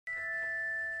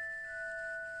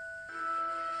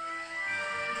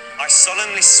I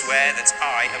solemnly swear that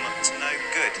I am up to no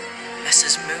good.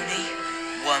 Messrs. Mooney,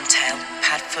 Wormtail,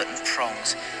 Padfoot and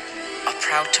Prongs are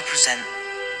proud to present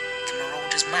the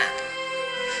Marauder's map.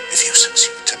 If you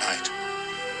succeed tonight,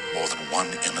 more than one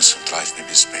innocent life may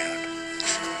be spared.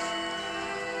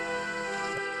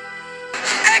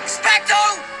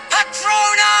 Expecto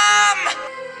Patronum!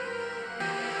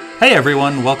 Hey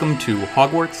everyone, welcome to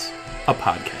Hogwarts, a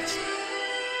podcast.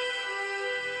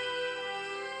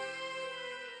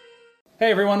 Hey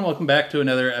everyone, welcome back to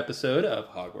another episode of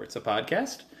Hogwarts, a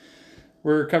podcast.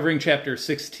 We're covering Chapter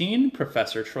 16,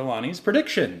 Professor Trelawney's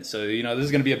Prediction. So, this is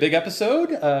going to be a big episode.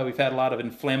 We've had a lot of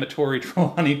inflammatory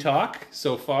Trelawney talk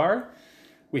so far.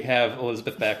 We have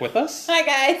Elizabeth back with us. Hi,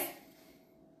 guys.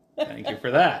 Thank you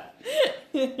for that.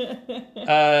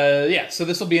 So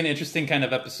this will be an interesting kind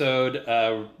of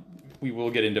episode. We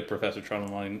will get into Professor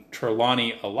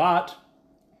Trelawney a lot.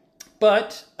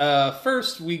 But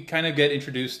first, we kind of get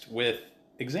introduced with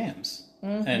exams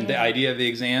and the idea of the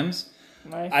exams.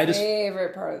 My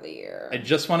favorite part of the year. I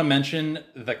just want to mention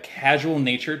the casual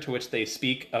nature to which they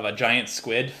speak of a giant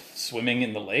squid swimming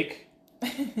in the lake.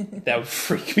 That would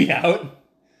freak me out.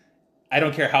 I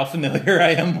don't care how familiar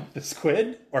I am with the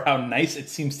squid or how nice it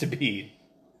seems to be.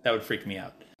 That would freak me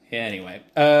out. Anyway,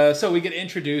 so we get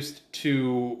introduced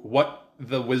to what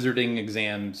the wizarding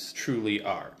exams truly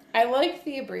are. I like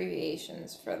the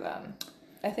abbreviations for them.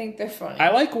 I think they're funny. I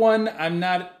like one. I'm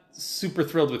not super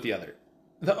thrilled with the other.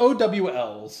 The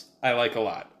OWLs I like a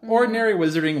lot. Ordinary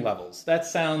Wizarding Levels. That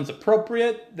sounds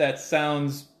appropriate. That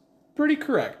sounds pretty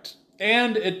correct.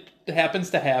 And it happens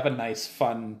to have a nice,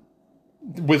 fun,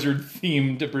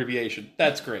 wizard-themed abbreviation.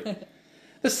 That's great.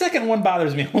 The second one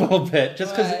bothers me a little bit,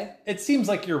 just because it seems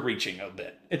like you're reaching a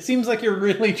bit. It seems like you're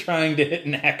really trying to hit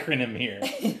an acronym here.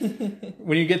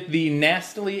 When you get the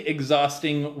nastily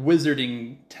exhausting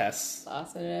wizarding tests.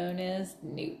 Also known as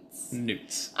newts.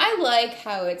 Newts. I like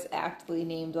how it's aptly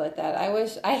named like that.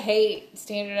 I hate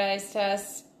standardized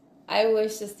tests. I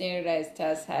wish the standardized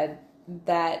tests had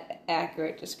that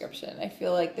accurate description. I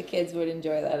feel like the kids would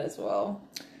enjoy that as well.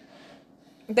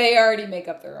 They already make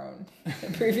up their own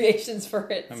abbreviations for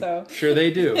it, so. I'm sure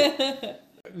they do.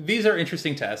 These are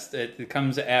interesting tests. It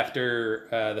comes after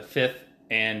the 5th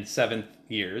and 7th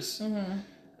years. Mm-hmm.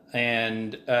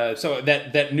 And so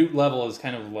that newt level is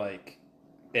kind of like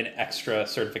an extra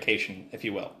certification, if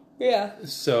you will. Yeah.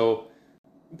 So,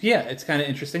 yeah, it's kind of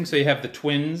interesting. So you have the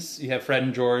twins. You have Fred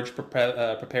and George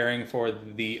preparing for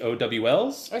the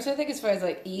OWLs. Which I think as far as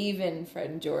like even Fred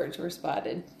and George were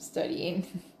spotted studying.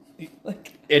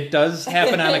 It does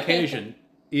happen on occasion.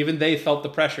 Even they felt the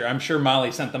pressure. I'm sure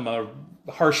Molly sent them a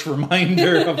harsh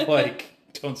reminder of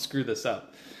don't screw this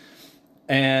up.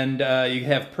 And you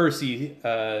have Percy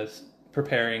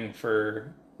preparing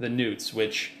for the newts,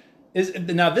 which is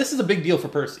now this is a big deal for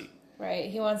Percy.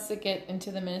 Right, he wants to get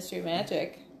into the Ministry of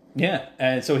Magic. Yeah,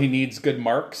 and so he needs good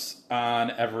marks on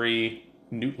every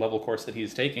newt level course that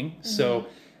he's taking. Mm-hmm. So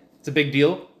it's a big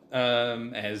deal,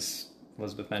 as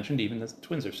Elizabeth mentioned, even the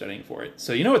twins are studying for it.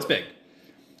 So it's big.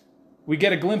 We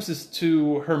get a glimpse as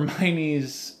to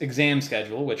Hermione's exam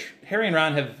schedule, which Harry and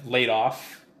Ron have laid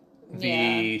off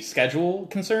the schedule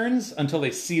concerns until they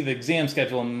see the exam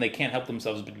schedule, and they can't help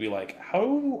themselves but be like,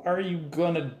 how are you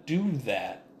going to do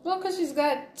that? Well, because she's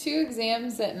got 2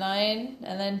 exams at 9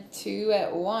 and then 2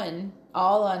 at 1,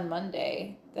 all on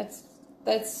Monday. That's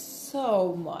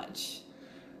so much.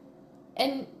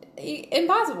 And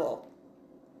impossible.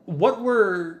 What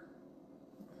we're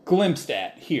glimpsed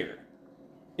at here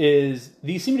is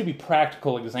these seem to be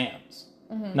practical exams,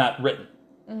 not written,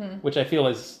 which I feel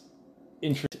is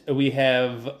interesting. We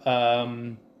have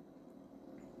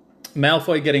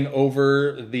Malfoy getting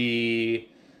over the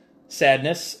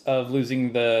sadness of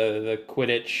losing the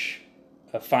Quidditch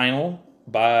final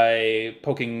by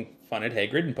poking fun at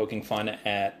Hagrid and poking fun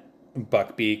at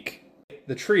Buckbeak.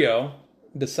 The trio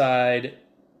decide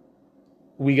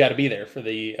we got to be there for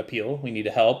the appeal. We need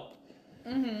to help.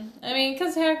 Mm-hmm. I mean,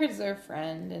 because Hagrid's their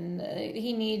friend, and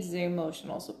he needs the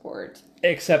emotional support.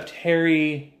 Except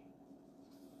Harry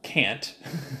can't.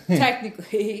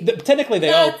 Technically. Technically, they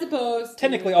not all... supposed to.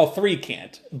 Technically, all 3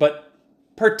 can't. But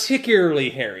particularly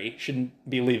Harry shouldn't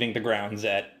be leaving the grounds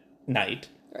at night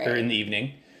or in the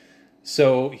evening.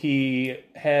 So he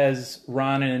has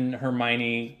Ron and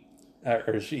Hermione...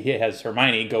 he has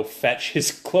Hermione go fetch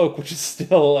his cloak, which is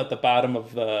still at the bottom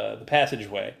of the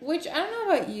passageway. Which, I don't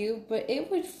know about you, but it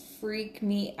would freak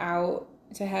me out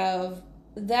to have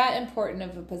that important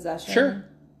of a possession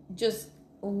just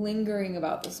lingering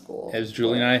about the school. As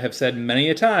Julie and I have said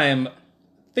many a time,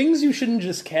 things you shouldn't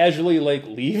just casually,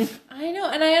 leave. I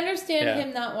know, and I understand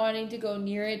him not wanting to go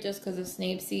near it just because if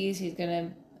Snape sees, he's going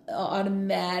to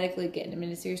automatically getting him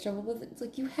into serious trouble. But it's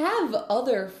like, you have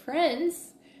other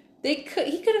friends. He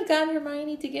could have gotten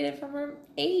Hermione to get it from her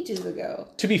ages ago.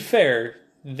 To be fair,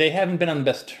 they haven't been on the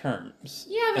best terms.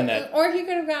 Yeah, but, or he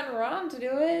could have gotten Ron to do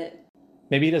it.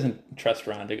 Maybe he doesn't trust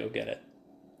Ron to go get it.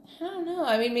 I don't know.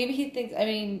 I mean, maybe he thinks... I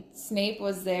mean, Snape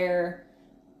was there...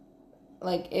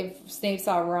 Like, if Snape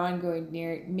saw Ron going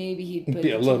near it, maybe he'd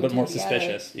be a little bit more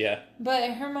suspicious, yeah.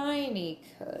 But Hermione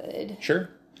could.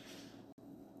 Sure.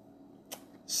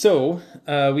 So,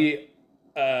 the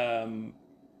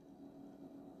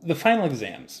final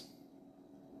exams.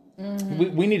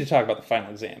 Mm-hmm. We need to talk about the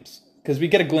final exams. Because we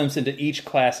get a glimpse into each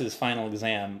class's final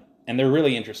exam, and they're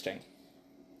really interesting.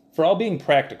 For all being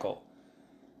practical,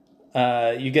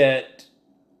 you get...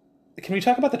 Can we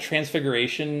talk about the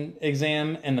Transfiguration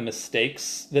exam and the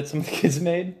mistakes that some of the kids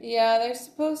made? Yeah, they're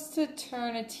supposed to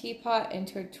turn a teapot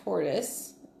into a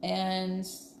tortoise, and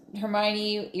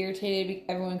Hermione irritated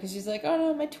everyone because she's like, oh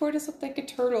no, my tortoise looked like a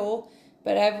turtle,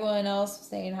 but everyone else was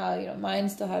saying how, mine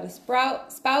still had a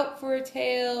spout for a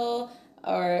tail,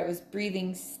 or it was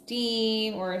breathing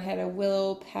steam, or it had a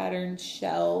willow patterned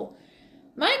shell.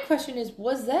 My question is,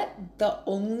 was that the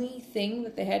only thing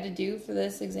that they had to do for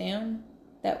this exam?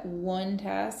 That one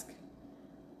task?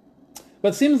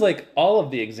 But it seems like all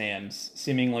of the exams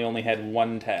seemingly only had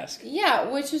one task. Yeah,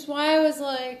 which is why I was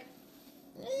like,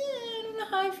 I don't know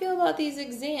how I feel about these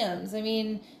exams. I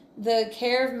mean, the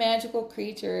care of magical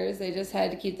creatures, they just had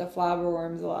to keep the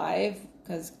flabberworms alive,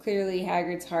 because clearly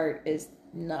Hagrid's heart is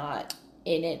not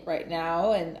in it right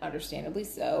now, and understandably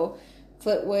so.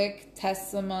 Flitwick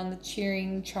tests them on the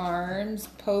cheering charms.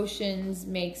 Potions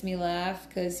makes me laugh,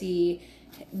 because he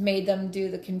made them do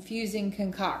the confusing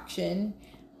concoction,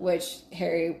 which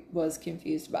Harry was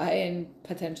confused by and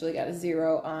potentially got a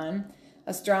 0 on.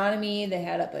 Astronomy, they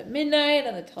had up at midnight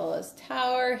on the tallest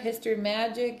tower. History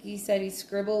magic, he said he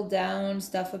scribbled down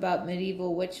stuff about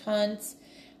medieval witch hunts.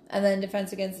 And then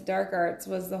defense against the dark arts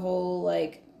was the whole,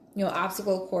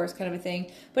 obstacle course kind of a thing.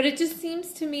 But it just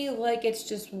seems to me like it's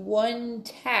just one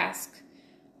task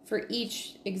for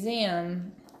each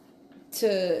exam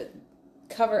to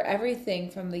cover everything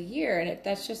from the year, and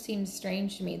that just seems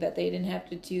strange to me that they didn't have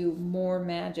to do more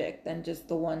magic than just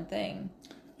the one thing.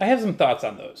 I have some thoughts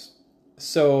on those.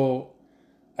 So,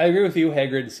 I agree with you,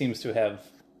 Hagrid seems to have,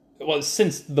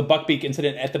 since the Buckbeak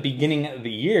incident at the beginning of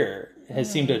the year,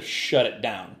 has seemed to shut it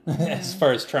down as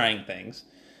far as trying things.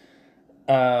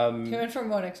 He went from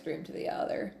one extreme to the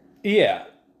other. Yeah.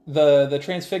 The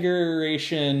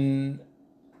Transfiguration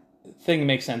thing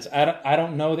makes sense. I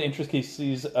don't know the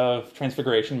intricacies of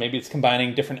Transfiguration. Maybe it's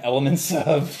combining different elements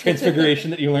of Transfiguration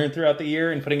that you learn throughout the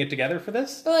year and putting it together for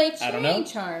this. But I don't know.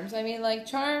 Charms. I mean,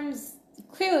 charms,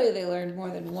 clearly they learned more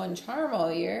than one charm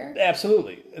all year.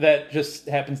 Absolutely. That just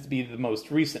happens to be the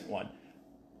most recent one.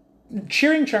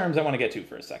 Cheering charms I want to get to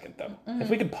for a second, though. Mm-hmm. If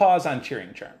we could pause on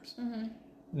cheering charms. Mm-hmm.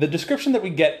 The description that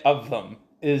we get of them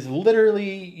is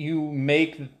literally you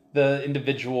make the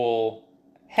individual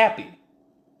happy.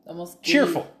 Almost giddy,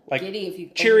 cheerful, giddy if you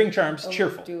cheering charms,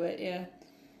 cheerful. Do it, yeah.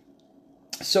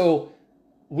 So,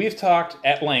 we've talked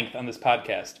at length on this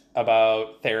podcast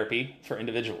about therapy for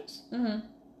individuals,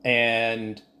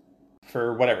 and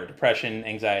for whatever depression,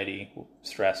 anxiety,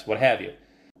 stress, what have you.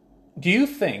 Do you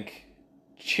think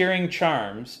cheering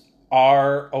charms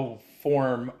are a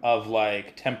form of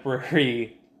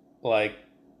temporary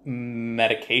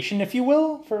medication, if you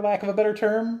will, for lack of a better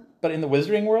term, but in the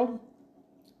wizarding world?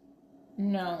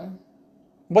 No.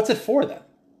 What's it for, then?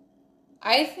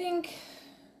 I think...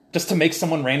 Just to make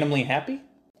someone randomly happy?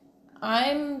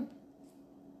 I'm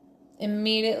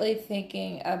immediately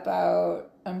thinking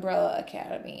about Umbrella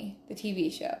Academy, the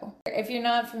TV show. If you're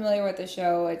not familiar with the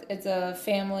show, it's a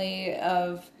family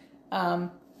of,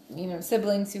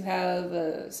 siblings who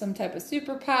have some type of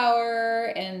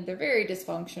superpower, and they're very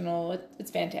dysfunctional. It's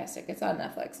fantastic. It's on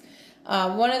Netflix.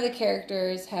 One of the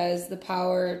characters has the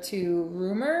power to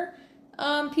rumor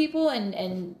people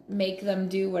and make them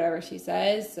do whatever she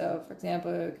says. So, for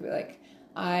example, it could be like,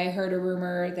 I heard a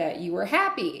rumor that you were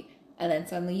happy, and then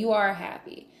suddenly you are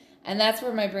happy. And that's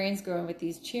where my brain's going with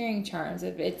these cheering charms.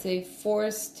 If it's a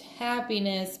forced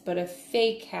happiness, but a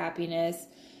fake happiness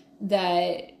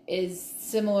that is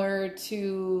similar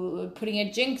to putting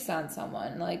a jinx on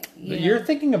someone. You're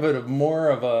thinking of it more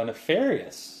of a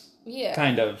nefarious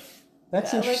kind of.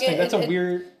 That's interesting. That's a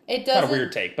weird... Not a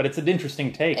weird take, but it's an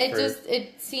interesting take.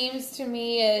 It seems to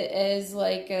me as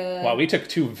a... Wow, we took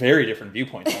two very different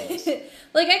viewpoints on this.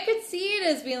 I could see it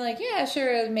as being yeah,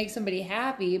 sure, it would make somebody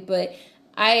happy, but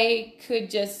I could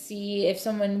just see if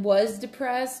someone was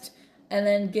depressed and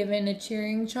then given a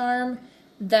cheering charm,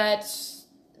 that's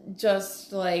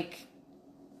just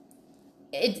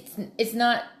it's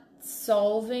not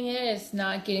solving it. It's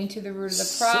not getting to the root of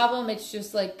the problem. It's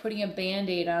just like putting a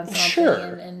Band-Aid on something Sure.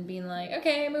 and being like,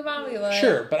 okay, move on with your life.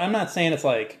 Sure, but I'm not saying it's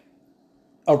like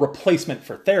a replacement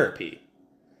for therapy.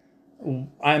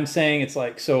 I'm saying it's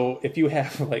like, so if you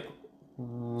have like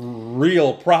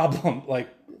real problems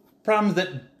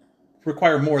that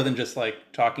require more than just like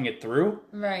talking it through.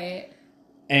 Right.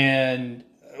 And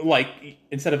like,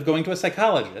 instead of going to a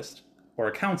psychologist or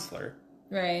a counselor,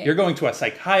 Right. you're going to a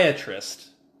psychiatrist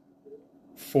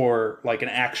for like an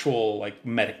actual like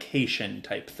medication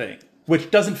type thing,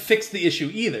 which doesn't fix the issue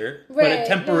either, but it Right,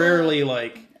 temporarily no.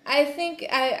 like... I think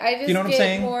I just You know what I'm get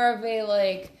saying? more of a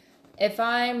like, if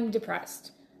I'm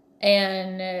depressed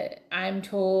and I'm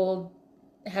told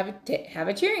have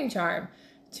a cheering charm,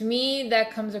 to me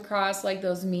that comes across like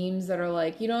those memes that are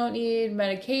like, you don't need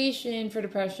medication for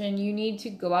depression, you need to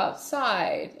go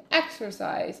outside,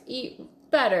 exercise, eat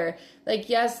better. Like,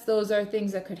 yes, those are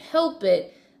things that could help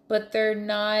it, but they're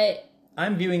not...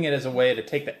 I'm viewing it as a way to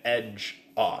take the edge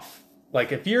off.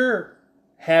 Like, if you're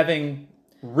having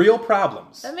real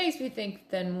problems... That makes me think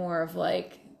then more of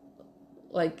like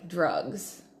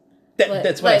drugs.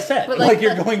 That's what I said. But like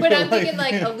you're going but to I'm thinking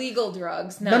like illegal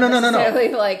drugs, not No. necessarily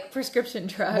like prescription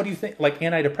drugs. What do you think? Like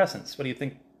antidepressants, what do you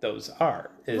think those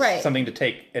are? Is Right. something to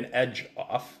take an edge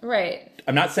off. Right.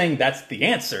 I'm not saying that's the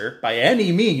answer by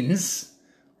any means,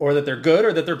 or that they're good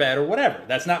or that they're bad or whatever.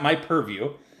 That's not my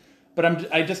purview.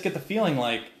 But I just get the feeling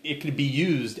like it could be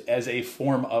used as a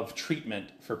form of treatment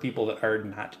for people that are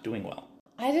not doing well.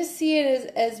 I just see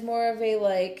it as more of a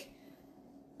like,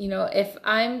 you know, if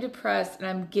I'm depressed and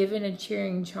I'm given a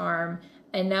cheering charm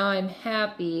and now I'm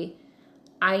happy,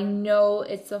 I know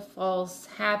it's a false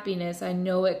happiness. I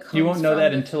know it comes You won't know from that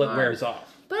the until it charm. wears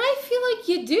off. But I feel like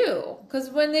you do. Because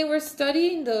when they were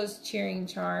studying those cheering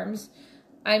charms,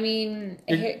 I mean,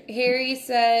 Harry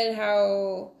said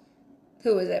how...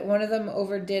 Who was it? One of them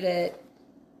overdid it.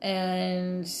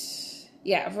 And...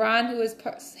 Yeah, Ron, who was...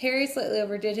 Harry slightly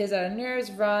overdid his out of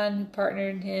nerves. Ron, who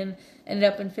partnered him, ended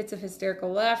up in fits of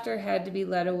hysterical laughter, had to be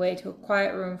led away to a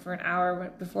quiet room for an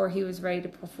hour before he was ready to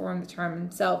perform the charm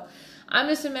himself. I'm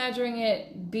just imagining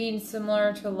it being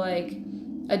similar to, like,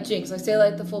 a jinx. Like, say,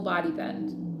 like, the full body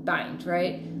bind,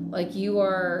 right? Like, you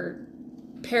are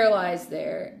paralyzed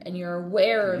there, and you're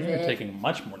aware of You're it. taking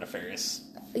much more nefarious.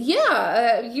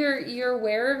 Yeah, you're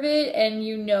aware of it, and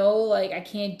you know, like, I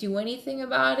can't do anything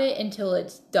about it until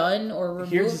it's done or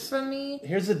removed from me.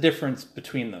 Here's the difference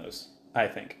between those, I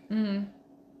think. Mm-hmm.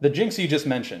 The jinx you just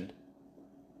mentioned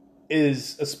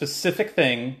is a specific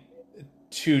thing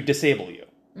to disable you.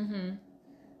 Mm-hmm.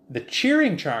 The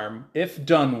cheering charm, if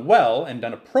done well and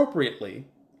done appropriately,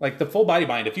 like the full body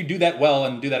bind, if you do that well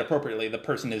and do that appropriately, the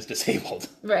person is disabled.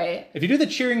 Right. If you do the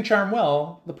cheering charm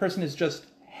well, the person is just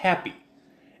happy.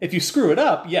 If you screw it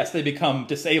up, yes, they become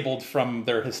disabled from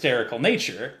their hysterical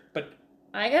nature, but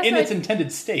I guess in its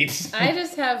intended state. I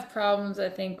just have problems, I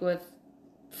think, with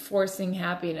forcing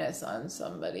happiness on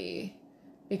somebody.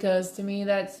 Because to me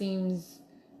that seems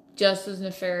just as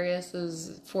nefarious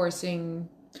as forcing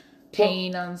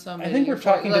pain on somebody. I think we're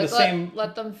talking to the same...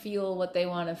 Let them feel what they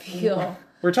want to feel.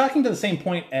 We're talking to the same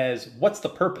point as what's the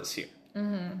purpose here?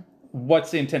 Mm-hmm. What's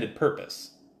the intended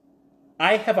purpose?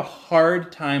 I have a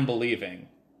hard time believing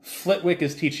Flitwick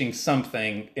is teaching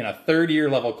something in a third-year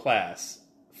level class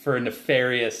for a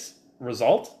nefarious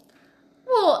result.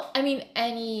 Well, I mean,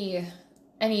 any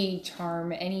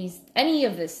charm, any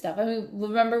of this stuff. I mean,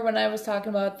 remember when I was talking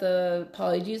about the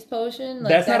polyjuice potion?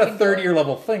 Like, that's not a can third-year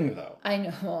level thing, though. I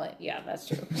know. Well, yeah, that's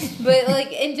true. But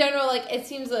like in general, like it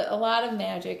seems like a lot of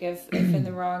magic, if in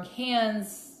the wrong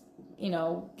hands, you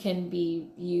know, can be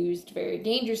used very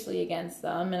dangerously against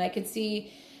them. And I could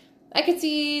see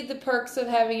the perks of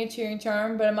having a cheering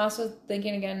charm, but I'm also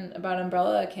thinking again about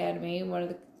Umbrella Academy.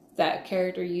 That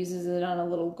character uses it on a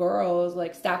little girl, is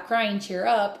like, stop crying, cheer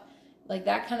up. Like,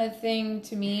 that kind of thing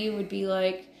to me would be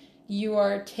like, you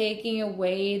are taking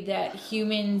away that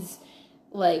humans,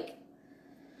 like,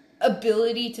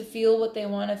 ability to feel what they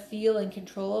want to feel and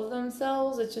control of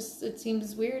themselves. It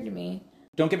seems weird to me.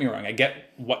 Don't get me wrong, I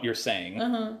get what you're saying.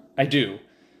 Uh-huh. I do.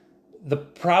 The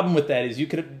problem with that is you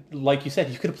could, like you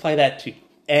said, you could apply that to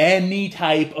any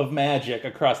type of magic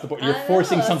across the board. You're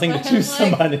forcing something to choose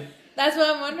somebody. That's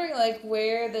what I'm wondering, like,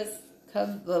 where this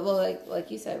comes, well, like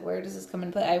you said, where does this come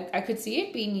into play? I could see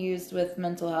it being used with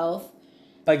mental health.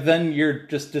 Like, then you're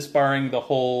just disbarring the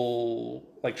whole,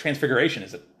 like, transfiguration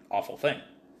is an awful thing.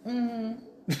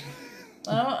 Mm-hmm.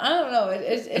 I don't know.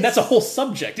 It's, and that's a whole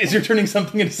subject, is you're turning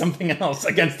something into something else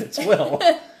against its will.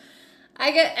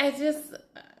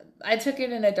 I took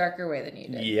it in a darker way than you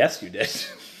did. Yes, you did.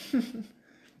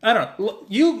 I don't know.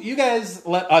 You guys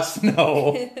let us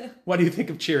know. What do you think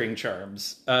of cheering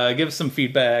charms? Give us some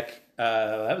feedback.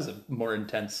 That was a more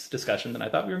intense discussion than I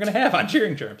thought we were going to have on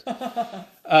cheering charms.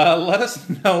 Let us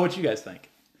know what you guys think.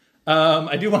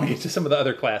 I do want to get to some of the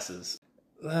other classes.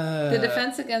 The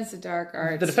Defense Against the Dark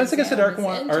Arts. The Defense Against the Dark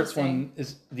Arts one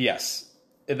is, yes.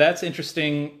 That's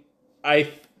interesting.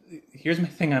 Here's my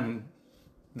thing on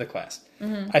the class.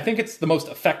 I think it's the most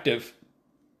effective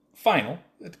final.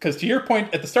 Because to your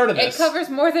point at the start of this... It covers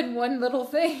more than one little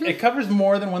thing. It covers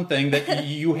more than one thing that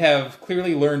you have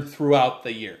clearly learned throughout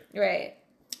the year. Right.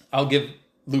 I'll give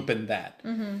Lupin that.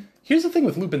 Here's the thing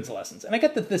with Lupin's lessons. And I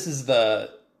get that this is the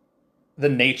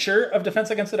nature of Defense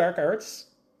Against the Dark Arts.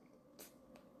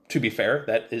 To be fair,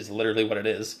 that is literally what it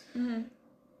is.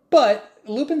 But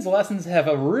Lupin's lessons have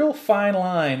a real fine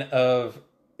line of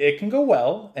it can go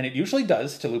well, and it usually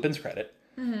does, to Lupin's credit.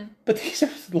 But these are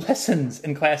lessons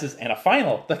in classes and a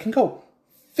final that can go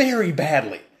very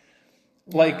badly.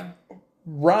 Like,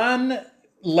 Ron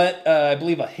let, I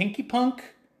believe, a hinky punk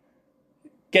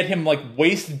get him, like,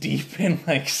 waist deep in,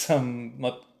 like, some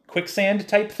quicksand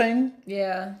type thing.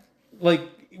 Yeah. Like,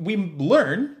 we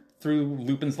learn through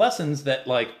Lupin's lessons that,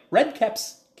 like, red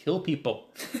caps kill people.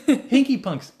 Hinky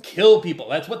punks kill people.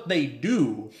 That's what they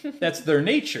do. That's their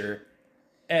nature.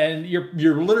 And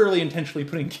you're literally intentionally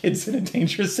putting kids in a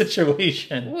dangerous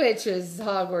situation. Which is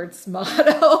Hogwarts'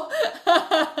 motto.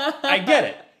 I get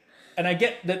it. And I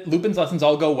get that Lupin's lessons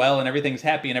all go well and everything's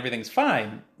happy and everything's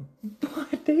fine.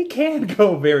 But they can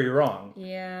go very wrong.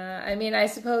 Yeah. I mean, I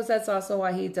suppose that's also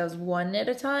why he does one at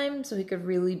a time, so he could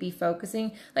really be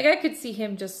focusing. Like, I could see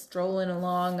him just strolling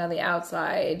along on the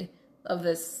outside of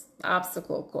this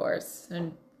obstacle course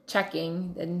and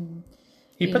checking. And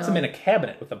he puts him in a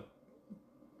cabinet with a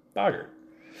boggart.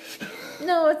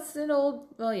 No, it's an old,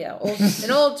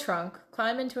 an old trunk.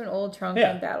 Climb into an old trunk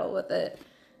and battle with it.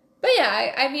 But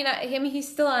yeah, I mean, he's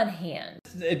still on hand.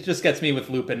 It just gets me with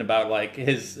Lupin about, like,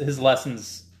 his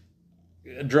lessons.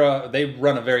 They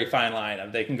run a very fine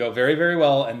line. They can go very, very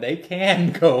well, and they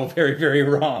can go very, very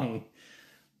wrong.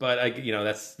 But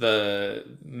that's the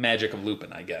magic of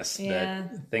Lupin, I guess. Yeah.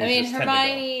 That things just tend to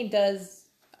Hermione does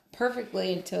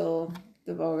perfectly until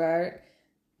the Boggart.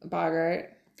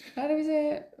 How do we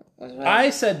say it? I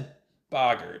said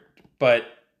boggart, but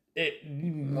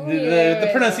the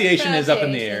pronunciation is up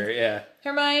in the air. Yeah.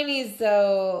 Hermione's,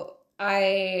 though,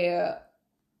 I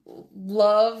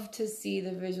love to see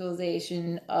the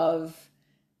visualization of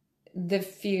the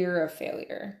fear of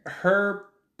failure. Her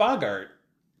boggart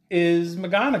is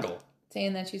McGonagall.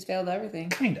 Saying that she's failed everything.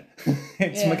 Kinda.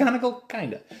 It's McGonagall,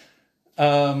 kinda.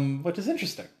 Which is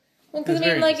interesting. Well, because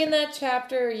like in that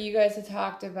chapter, you guys had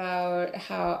talked about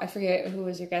how, I forget who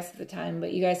was your guest at the time,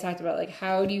 but you guys talked about, like,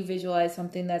 how do you visualize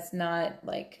something that's not,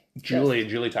 like...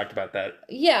 Julie talked about that.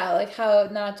 Yeah, like how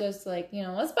not just, like,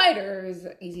 a spider is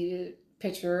easy to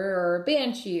picture or a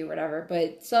banshee or whatever,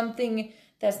 but something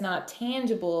that's not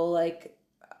tangible, like,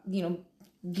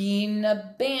 being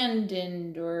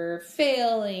abandoned or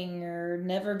failing or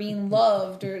never being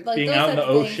loved or like being those out in the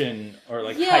types of ocean things. Or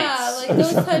like heights. Like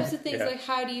those types of things. Yeah. Like,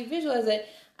 how do you visualize it?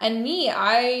 And me,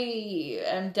 I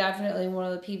am definitely one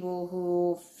of the people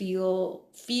who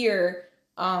fear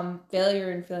failure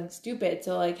and feeling stupid.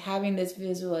 So like having this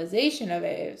visualization of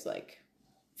it was like,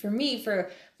 for me,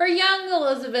 for young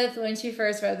Elizabeth, when she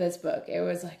first read this book, it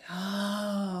was like,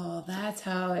 oh, that's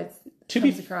how it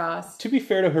comes across. To be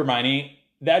fair to Hermione,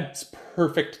 that's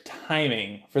perfect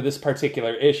timing for this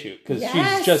particular issue because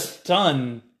she's just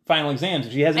done final exams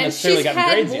and she hasn't necessarily gotten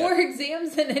grades yet. She's had more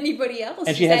exams than anybody else.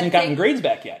 And she hasn't gotten grades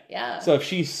back yet. Yeah. So if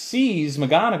she sees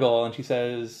McGonagall and she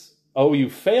says, oh,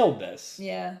 you failed this.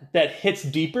 Yeah. That hits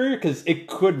deeper because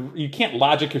you can't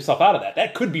logic yourself out of that.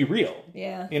 That could be real.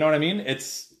 Yeah. You know what I mean?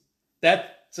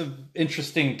 That's an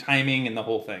interesting timing, and the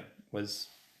whole thing was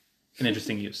an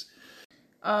interesting use.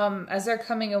 As they're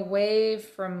coming away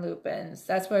from Lupin's,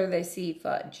 that's where they see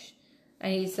Fudge.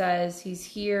 And he says he's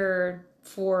here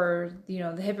for,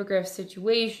 the hippogriff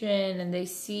situation, and they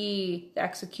see the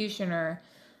executioner.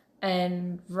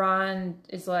 And Ron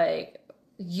is like,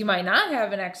 you might not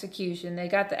have an execution. They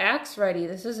got the axe ready.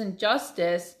 This isn't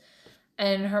justice.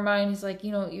 And Hermione's like,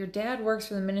 your dad works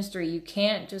for the ministry. You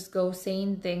can't just go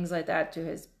saying things like that to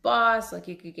his boss. Like,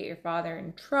 you could get your father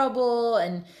in trouble.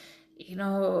 And,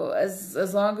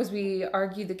 as long as we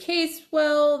argue the case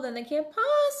well, then they can't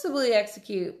possibly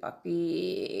execute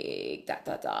Buckbeak, ...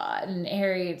 And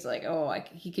Harry's like,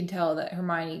 he can tell that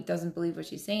Hermione doesn't believe what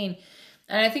she's saying.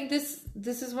 And I think this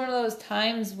is one of those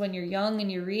times when you're young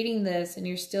and you're reading this and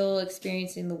you're still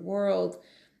experiencing the world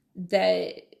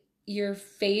that you're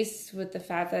faced with the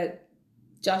fact that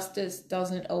justice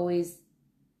doesn't always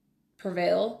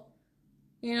prevail.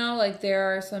 You know, like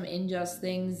there are some unjust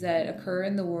things that occur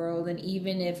in the world, and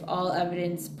even if all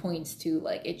evidence points to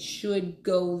like it should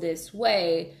go this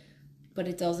way, but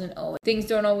it doesn't always.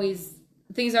 Things aren't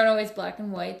always black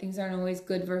and white. Things aren't always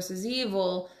good versus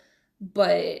evil,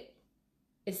 but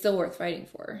it's still worth fighting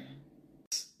for.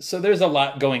 So there's a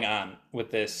lot going on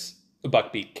with this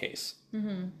Buckbeak case.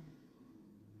 Mm-hmm.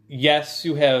 Yes,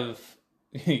 you have.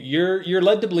 You're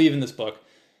led to believe in this book.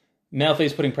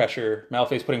 Malfoy's putting pressure.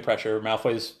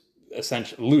 Malfoy's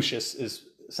Lucius is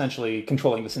essentially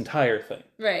controlling this entire thing.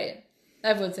 Right.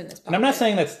 Everyone's in this pocket. And I'm not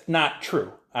saying that's not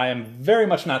true. I am very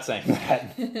much not saying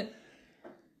that.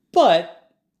 But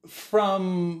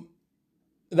from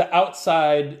the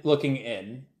outside looking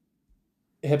in,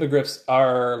 hippogriffs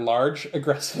are large,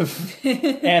 aggressive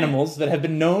animals that have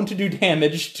been known to do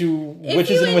damage to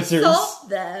witches and wizards. Insult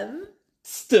them.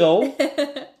 Still.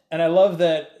 And I love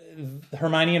that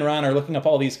Hermione and Ron are looking up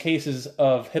all these cases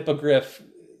of hippogriff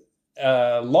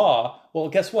law. Well,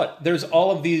 guess what? There's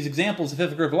all of these examples of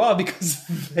hippogriff law because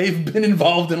they've been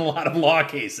involved in a lot of law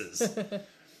cases.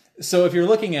 So if you're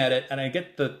looking at it, and I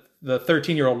get the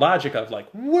 13-year-old logic of like,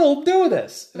 we'll do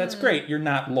this. That's great. You're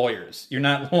not lawyers. You're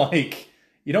not like,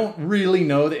 you don't really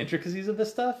know the intricacies of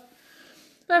this stuff.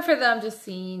 But for them, just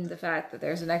seeing the fact that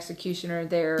there's an executioner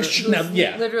there who's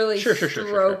literally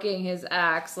stroking his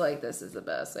axe, like, this is the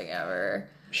best thing ever.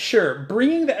 Sure,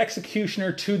 bringing the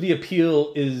executioner to the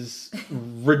appeal is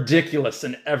ridiculous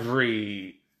in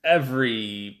every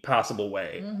possible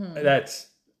way. Mm-hmm. That's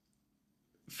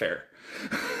fair.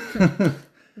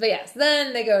 But yes,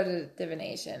 then they go to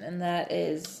divination, and that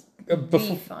is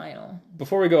the final.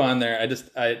 Before we go on there,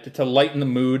 I to lighten the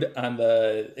mood on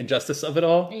the injustice of it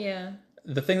all. Yeah.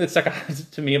 The thing that stuck out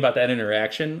to me about that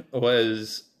interaction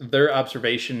was their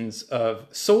observations of,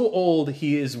 so old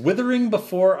he is withering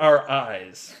before our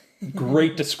eyes.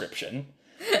 Great description.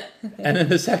 And then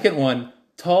the second one,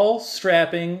 tall,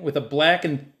 strapping, with a black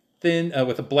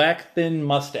thin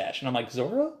mustache. And I'm like,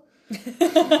 Zorro?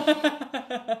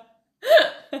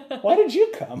 Why did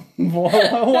you come?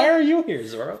 Why are you here,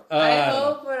 Zorro? I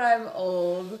hope when I'm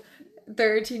old,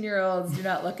 13-year-olds do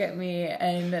not look at me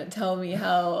and tell me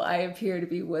how I appear to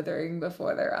be withering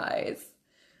before their eyes.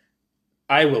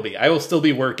 I will be. I will still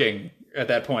be working at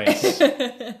that point.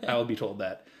 I will be told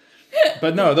that.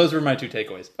 But no, those were my two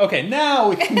takeaways. Okay, now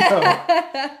we can go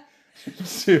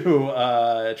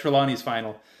to Trelawney's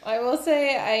final. I will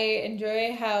say I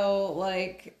enjoy how,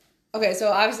 like... Okay,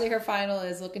 so obviously her final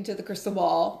is look into the crystal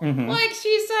ball, like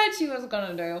she said she was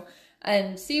going to do,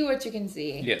 and see what you can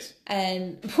see. Yes.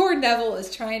 And poor Neville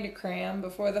is trying to cram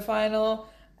before the final,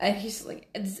 and he's like,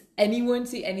 does anyone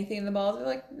see anything in the balls? They're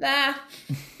like, nah,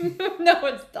 no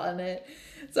one's done it.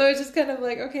 So it's just kind of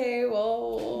like, okay,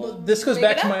 well, this goes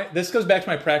back to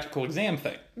my practical exam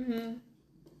thing. Mm-hmm.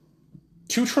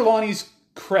 To Trelawney's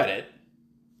credit,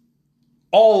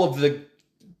 all of the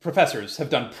professors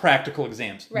have done practical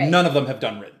exams. Right. None of them have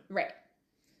done written. Right.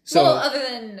 So, well, other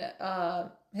than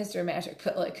history and magic,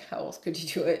 but like, how else could you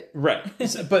do it? Right.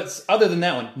 But other than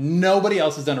that one, nobody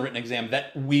else has done a written exam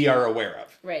that we are aware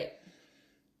of. Right.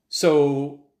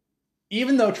 So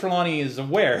even though Trelawney is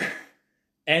aware,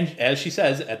 and as she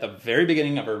says at the very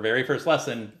beginning of her very first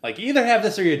lesson, like, you either have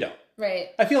this or you don't. Right.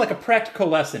 I feel like a practical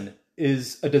lesson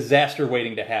is a disaster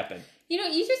waiting to happen. You know,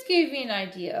 you just gave me an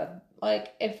idea.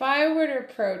 Like, if I were to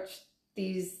approach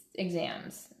these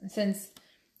exams, since,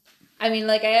 I mean,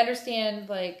 like, I understand,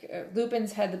 like,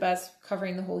 Lupin's had the best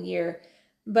covering the whole year,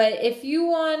 but if you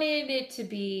wanted it to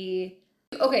be,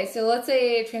 okay, so let's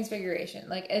say Transfiguration,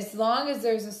 like, as long as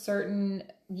there's a certain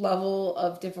level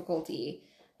of difficulty,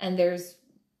 and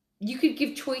you could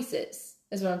give choices,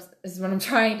 is what I'm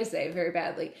trying to say very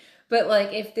badly. But, like,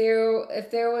 if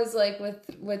there was, like,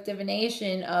 with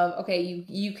divination of, okay,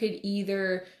 you could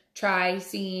either try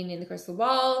seeing in the crystal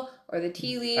ball or the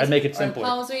tea leaves. I'd make it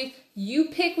simpler. You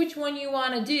pick which one you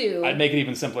want to do. I'd make it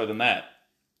even simpler than that.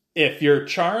 If you're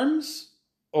charms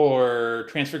or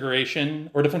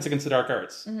transfiguration or defense against the dark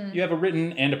arts, you have a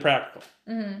written and a practical.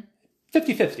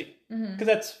 50-50. Because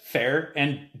that's fair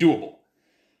and doable.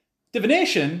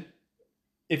 Divination,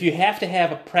 if you have to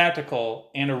have a practical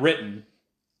and a written,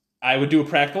 I would do a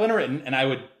practical and a written, and I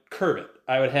would curve it.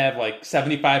 I would have like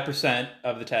 75%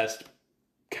 of the test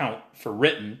count for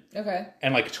written. Okay.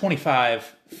 And like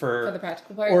 25 for the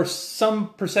practical part. Or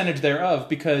some percentage thereof,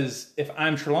 because if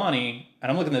I'm Trelawney and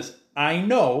I'm looking at this, I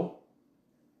know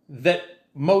that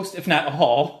most, if not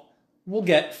all, will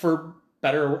get for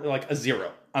better, like a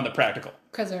 0 on the practical.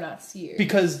 Because they're not seers.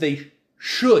 Because they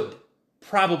should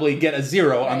probably get a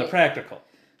 0 on the practical.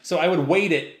 So I would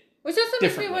weight it. Which also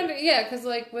makes me wonder, yeah, because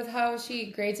like with how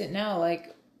she grades it now,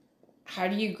 like how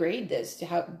do you grade this?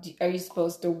 Are you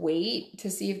supposed to wait to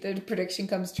see if the prediction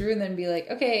comes true and then be like,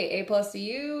 okay, A+ to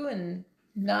you and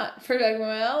not for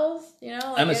everyone else? You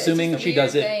know, like, I'm assuming she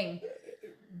does it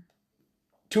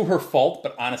to her fault,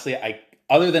 but honestly,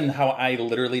 other than how I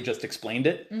literally just explained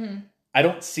it, I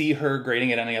don't see her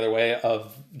grading it any other way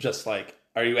of just like,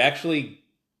 are you actually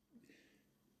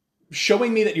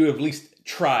showing me that you have at least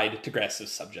tried to grasp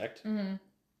this subject?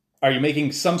 Are you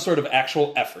making some sort of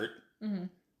actual effort?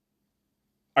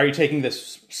 Are you taking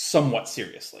this somewhat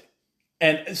seriously?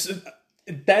 And so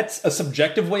that's a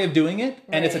subjective way of doing it,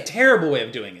 and it's a terrible way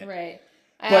of doing it. Right.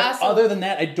 But other than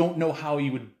that, I don't know how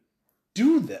you would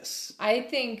do this. I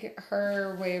think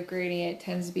her way of grading it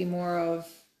tends to be more of,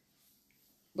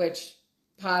 which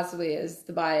possibly is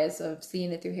the bias of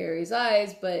seeing it through Harry's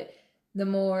eyes, but the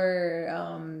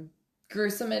more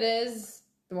gruesome it is,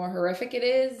 the more horrific it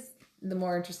is, the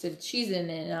more interested she's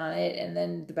in on it, and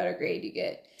then the better grade you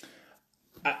get.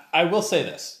 I will say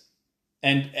this,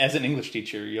 and as an English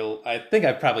teacher, I think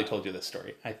I've probably told you this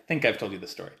story.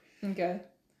 Okay.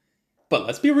 But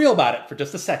let's be real about it for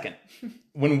just a second.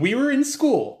 When we were in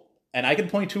school, and I could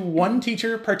point to one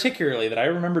teacher particularly that I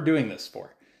remember doing this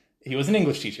for. He was an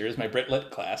English teacher. It was my Brit Lit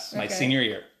class, my senior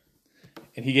year.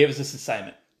 And he gave us this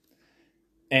assignment.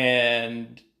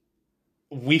 And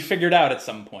we figured out at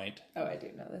some point. Oh, I do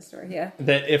know this story, yeah.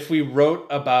 That if we wrote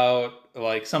about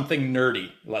like something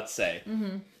nerdy, let's say,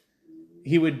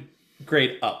 he would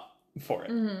grade up for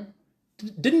it.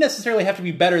 Didn't necessarily have to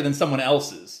be better than someone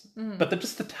else's, but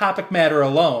just the topic matter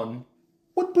alone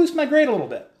would boost my grade a little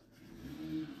bit.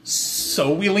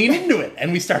 So we leaned into it,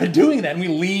 and we started doing that, and we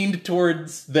leaned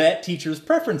towards that teacher's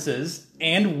preferences,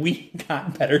 and we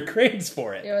got better grades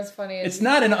for it. You know what's funny? It's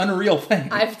not an unreal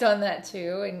thing. I've done that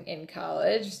too in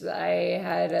college. I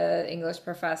had an English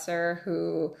professor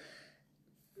who,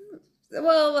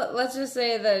 well, let's just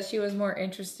say that she was more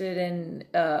interested in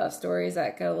stories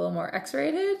that got a little more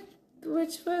X-rated,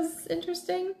 which was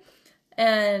interesting.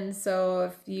 And so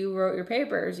if you wrote your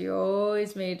papers, you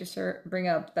always made sure bring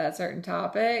up that certain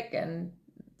topic, and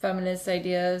feminist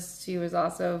ideas. She was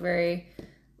also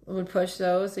would push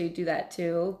those, so you do that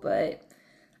too. But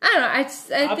I don't know.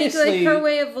 I think like her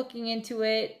way of looking into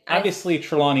it. Obviously,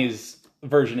 Trelawney's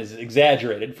version is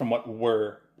exaggerated from what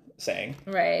we're saying.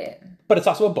 Right. But it's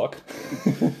also a book.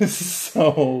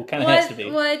 So kind of has to be.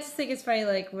 Well, I just think it's funny,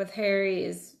 like with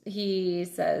Harry, he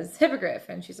says hippogriff,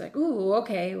 and she's like, ooh,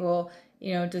 okay, well,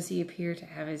 you know, does he appear to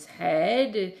have his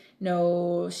head?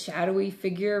 No shadowy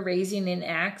figure raising an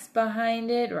axe behind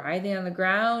it, writhing on the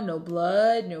ground, no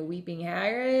blood, no weeping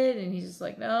Hagrid. And he's just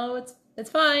like, no,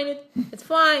 it's fine. It's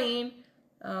fine.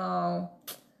 Oh,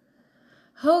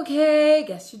 okay,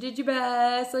 guess you did your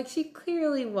best. Like, she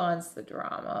clearly wants the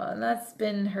drama, and that's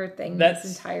been her thing this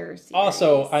entire series.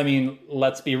 Also, I mean,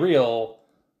 let's be real.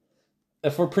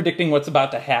 If we're predicting what's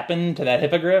about to happen to that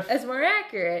hippogriff, it's more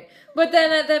accurate. But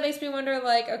then that makes me wonder,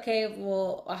 like, okay,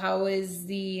 well, how is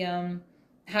she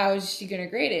going to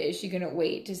grade it? Is she going to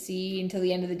wait to see until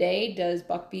the end of the day? Does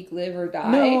Buckbeak live or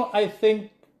die? No, I think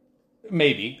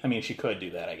maybe. I mean, she could do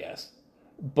that, I guess.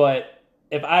 But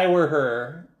if I were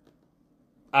her,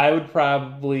 I would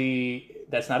probably,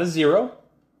 that's not a 0.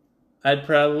 I'd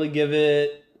probably give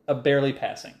it a barely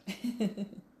passing.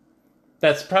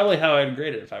 That's probably how I'd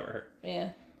grade it if I were her. Yeah.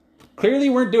 Clearly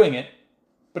you weren't doing it,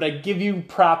 but I give you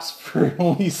props for at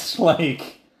least,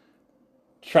 like,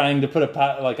 trying to put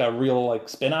a real, like,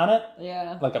 spin on it.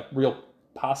 Yeah. Like a real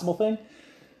possible thing.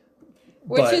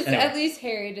 Anyway. At least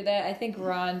Harry did that. I think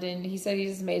Ron didn't. He said he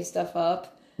just made stuff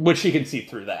up. Which he can see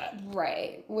through that.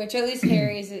 Right. Which at least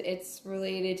Harry's, it's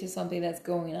related to something that's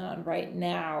going on right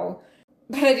now.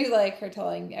 But I do like her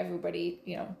telling everybody,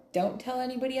 you know, don't tell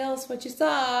anybody else what you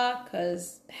saw,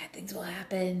 because bad things will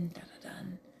happen. Dun, dun,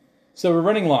 dun. So we're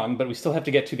running long, but we still have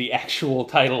to get to the actual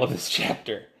title of this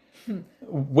chapter,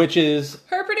 which is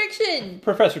her prediction.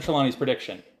 Professor Trelawney's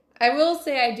prediction. I will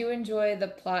say I do enjoy the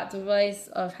plot device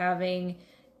of having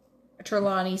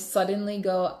Trelawney suddenly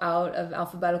go out of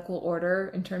alphabetical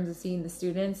order in terms of seeing the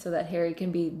students, so that Harry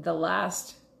can be the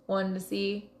last one to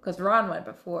see, because Ron went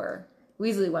before.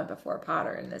 Weasley went before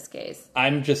Potter in this case.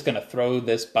 I'm just going to throw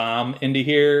this bomb into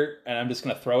here, and I'm just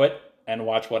going to throw it and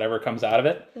watch whatever comes out of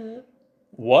it. Mm-hmm.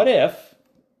 What if,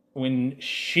 when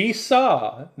she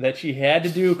saw that she had to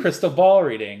do crystal ball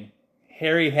reading,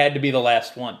 Harry had to be the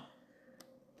last one?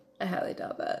 I highly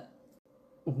doubt that.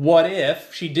 What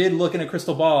if she did look in a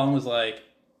crystal ball and was like,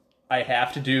 I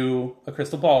have to do a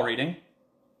crystal ball reading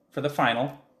for the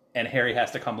final, and Harry has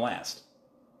to come last?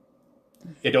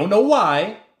 You don't know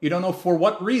why. You don't know for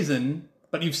what reason,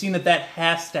 but you've seen that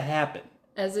has to happen.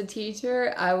 As a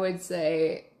teacher, I would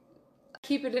say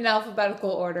Keep it in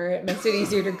alphabetical order. It makes it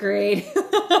easier to grade.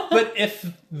 But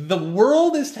if the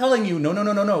world is telling you,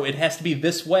 no, it has to be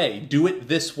this way, do it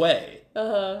this way,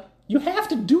 you have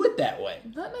to do it that way.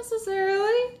 Not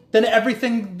necessarily. Then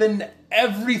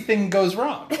everything goes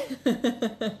wrong.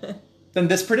 Then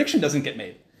this prediction doesn't get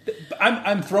made.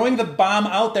 I'm throwing the bomb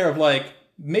out there of like,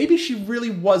 maybe she really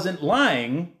wasn't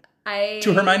lying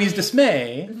to Hermione's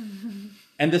dismay,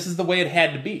 and this is the way it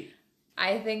had to be.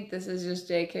 I think this is just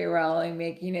J.K. Rowling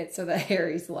making it so that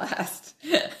Harry's last.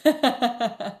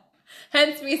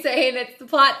 Hence me saying it's the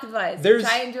plot device, which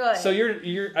I enjoy. So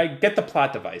I get the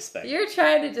plot device thing. You're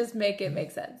trying to just make it make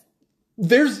sense.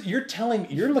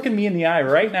 You're looking me in the eye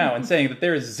right now and saying that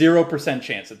there is 0%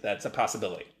 chance that that's a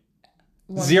possibility.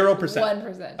 0%.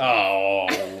 1%. Oh.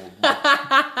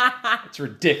 It's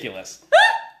ridiculous.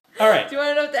 All right. Do you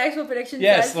want to know what the actual prediction says?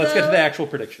 Yes, let's get to the actual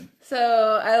prediction.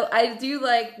 So I do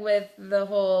like with the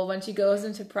whole, when she goes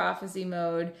into prophecy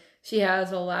mode, she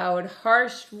has a loud,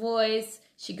 harsh voice.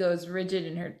 She goes rigid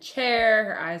in her chair.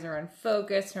 Her eyes are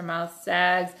unfocused. Her mouth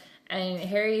sags. And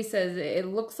Harry says it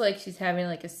looks like she's having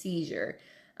like a seizure,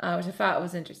 which I thought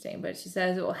was interesting. But she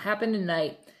says it will happen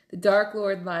tonight. The Dark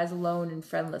Lord lies alone and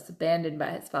friendless, abandoned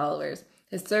by his followers.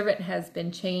 His servant has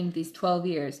been chained these 12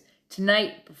 years.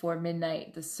 Tonight, before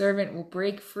midnight, the servant will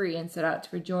break free and set out to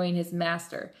rejoin his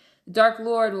master. The Dark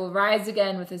Lord will rise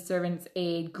again with his servant's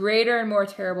aid, greater and more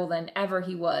terrible than ever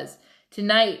he was.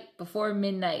 Tonight, before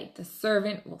midnight, the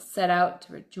servant will set out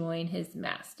to rejoin his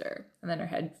master. And then her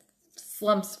head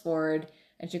slumps forward,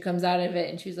 and she comes out of it,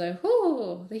 and she's like,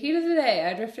 whoo, the heat of the day,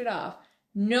 I drifted off.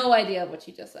 No idea what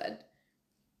she just said.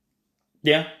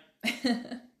 Yeah.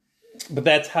 But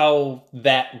that's how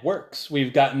that works.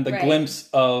 We've gotten the glimpse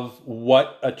of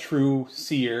what a true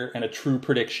seer and a true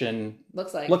prediction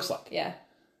looks like. Yeah.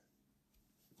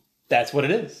 That's what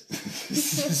it is.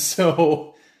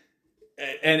 So,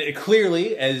 and it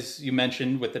clearly, as you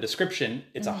mentioned with the description,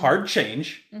 it's a hard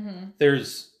change. Mm-hmm.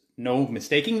 There's no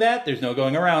mistaking that. There's no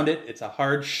going around it. It's a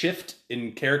hard shift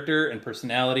in character and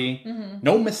personality. Mm-hmm.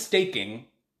 No mistaking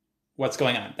what's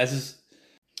going on.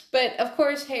 But, of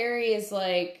course, Harry is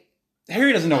like...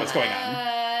 Harry doesn't know what's going on.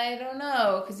 I don't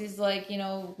know, because he's like,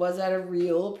 was that a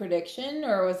real prediction,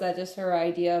 or was that just her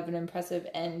idea of an impressive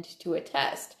end to a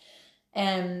test?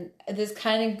 And this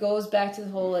kind of goes back to the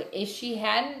whole, like, if she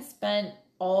hadn't spent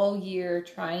all year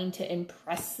trying to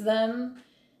impress them,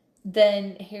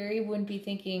 then Harry wouldn't be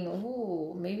thinking,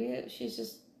 oh, maybe she's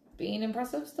just being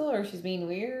impressive still, or she's being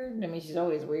weird. I mean, she's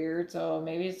always weird, so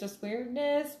maybe it's just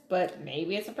weirdness, but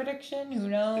maybe it's a prediction. Who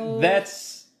knows?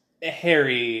 That's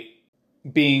Harry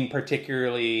being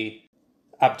particularly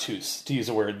obtuse, to use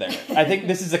a word there. I think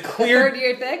this is a clear... third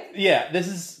year thing? Yeah, this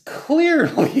is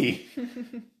clearly...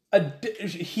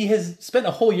 he has spent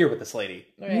a whole year with this lady.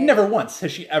 Right. Never once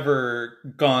has she ever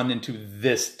gone into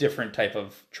this different type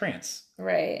of trance.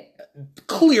 Right.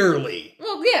 Clearly.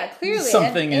 Well, yeah, clearly.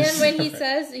 Something and is when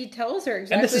different. he tells her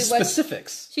exactly and this is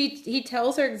specifics. He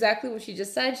tells her exactly what she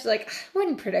just said. She's like, I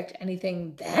wouldn't predict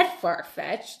anything that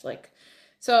far-fetched. Like,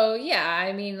 so, yeah,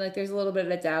 I mean, like, there's a little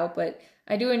bit of doubt, but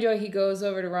I do enjoy he goes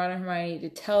over to Ron and Hermione to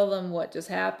tell them what just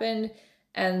happened,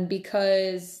 and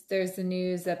because there's the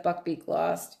news that Buckbeak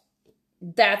lost,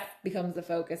 that becomes the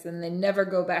focus, and they never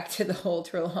go back to the whole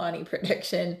Trelawney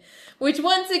prediction, which,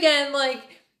 once again, like,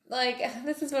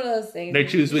 this is one of those things. They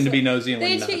choose when to be nosy and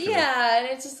when not to. Yeah, and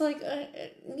it's just like,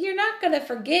 you're not going to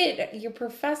forget your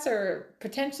professor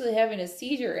potentially having a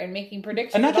seizure and making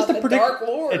predictions and not about just the Dark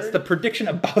Lord. It's the prediction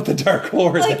about the Dark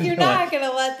Lord. Like, you're not going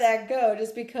to let that go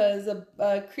just because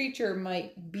a creature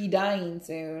might be dying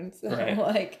soon. So,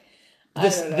 like, I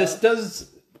don't know. This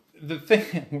does... The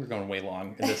thing... We're going way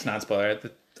long in this non-spoiler.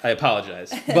 I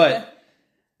apologize. But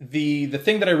the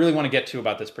thing that I really want to get to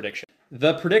about this prediction.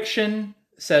 The prediction...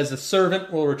 says the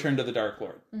servant will return to the Dark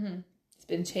Lord. Mm-hmm. It's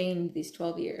been chained these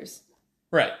 12 years.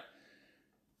 Right.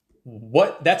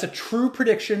 That's a true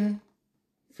prediction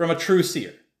from a true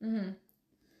seer. Mm-hmm.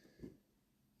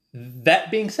 That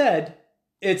being said,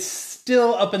 it's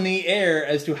still up in the air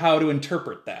as to how to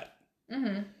interpret that.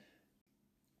 Mm-hmm.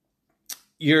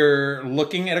 You're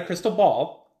looking at a crystal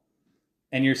ball,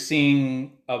 and you're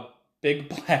seeing a big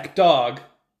black dog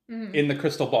in the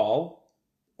crystal ball,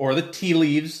 or the tea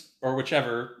leaves, or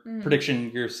whichever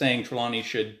prediction you're saying Trelawney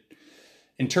should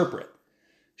interpret.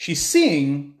 She's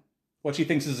seeing what she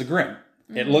thinks is a Grimm.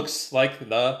 Mm-hmm. It looks like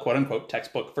the quote-unquote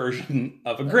textbook version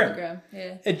of a Grimm.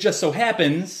 Yeah. It just so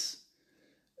happens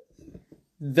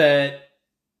that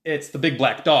it's the big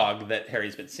black dog that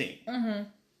Harry's been seeing. Mm-hmm.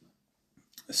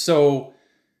 So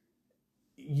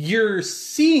you're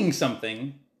seeing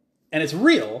something, and it's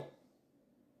real,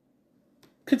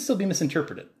 could still be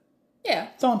misinterpreted. Yeah,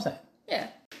 That's all I'm saying. Yeah.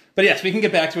 But yes, we can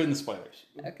get back to it in the spoilers.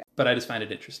 Okay. But I just find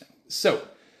it interesting. So,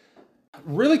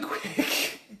 really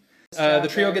quick, the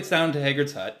trio gets down to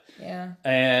Hagrid's hut. Yeah.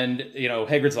 And,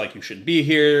 Hagrid's like, you shouldn't be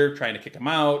here, trying to kick him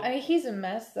out. I mean, he's a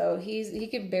mess, though. He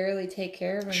can barely take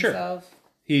care of himself. Sure.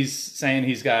 He's saying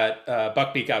he's got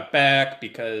Buckbeak out back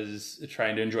because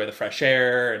trying to enjoy the fresh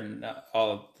air and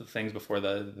all of the things before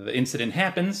the incident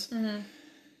happens. Mm-hmm.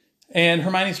 And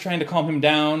Hermione's trying to calm him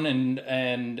down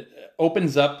and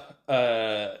opens up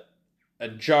a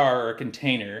jar or a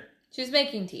container. She's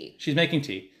making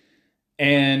tea.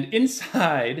 And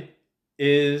inside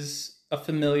is a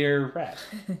familiar rat.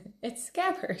 It's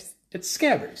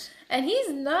Scabbers. And he's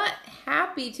not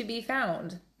happy to be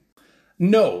found.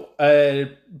 No,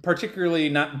 particularly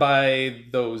not by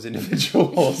those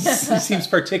individuals. He seems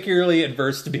particularly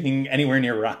adverse to being anywhere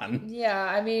near Ron. Yeah,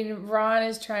 I mean, Ron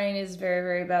is trying his very,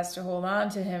 very best to hold on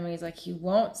to him. He's like, he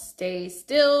won't stay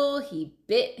still. He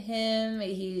bit him.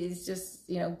 He's just,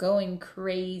 going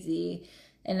crazy.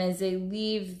 And as they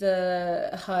leave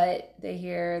the hut, they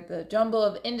hear the jumble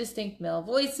of indistinct male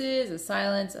voices, a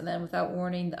silence, and then without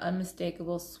warning, the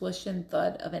unmistakable swish and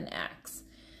thud of an axe.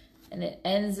 And it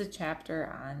ends the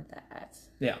chapter on that.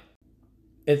 Yeah.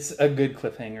 It's a good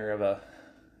cliffhanger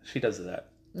she does that.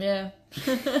 Yeah.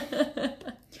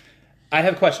 I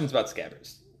have questions about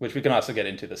Scabbers, which we can also get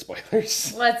into the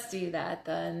spoilers. Let's do that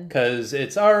then. Because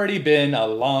it's already been a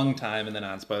long time in the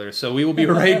non-spoilers, so we will be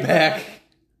right back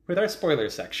with our spoiler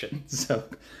section. So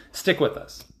stick with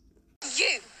us.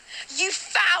 You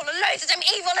foul, loathsome,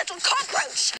 evil little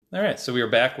cockroach! All right, so we are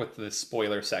back with the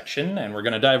spoiler section, and we're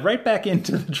going to dive right back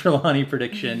into the Trelawney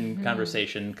prediction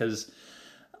conversation, because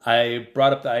I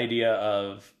brought up the idea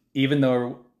of, even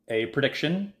though a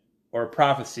prediction or a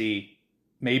prophecy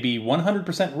may be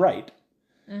 100% right,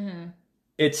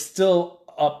 it's still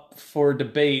up for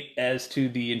debate as to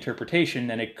the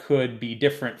interpretation, and it could be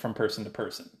different from person to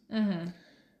person.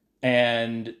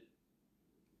 And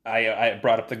I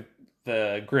brought up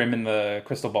the Grim and the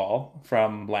Crystal Ball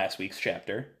from last week's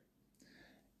chapter.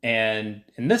 And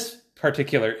in this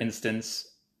particular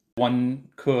instance, one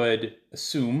could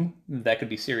assume that could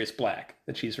be Sirius Black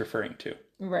that she's referring to.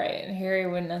 Right, and Harry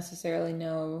wouldn't necessarily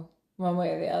know one way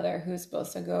or the other who's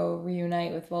supposed to go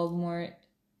reunite with Voldemort.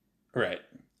 Right.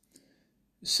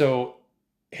 So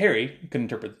Harry could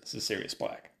interpret this as Sirius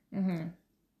Black.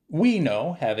 We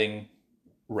know, having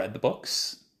read the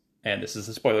books, and this is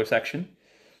the spoiler section,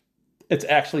 it's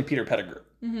actually Peter Pettigrew.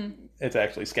 It's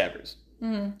actually Scabbers.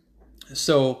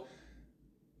 So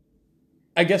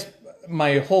I guess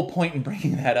my whole point in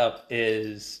bringing that up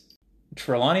is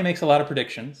Trelawney makes a lot of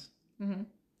predictions.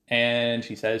 And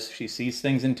she says she sees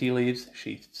things in tea leaves.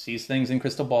 She sees things in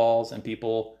crystal balls. And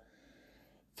people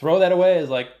throw that away as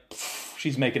like,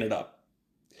 she's making it up.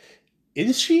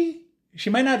 Is she? She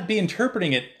might not be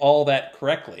interpreting it all that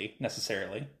correctly,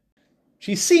 necessarily.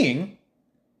 She's seeing,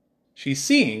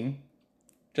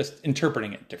 just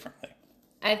interpreting it differently.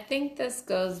 I think this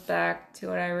goes back to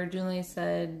what I originally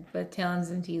said with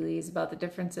Talons and Tea Leaves about the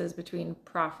differences between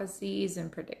prophecies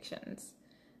and predictions.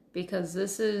 Because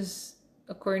this is,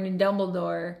 according to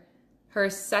Dumbledore, her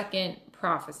second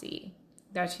prophecy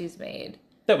that she's made.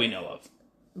 That we know of.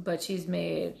 But she's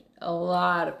made a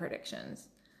lot of predictions.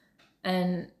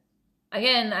 And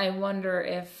again, I wonder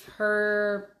if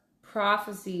her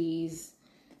prophecies,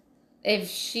 if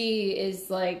she is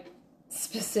like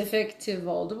specific to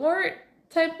Voldemort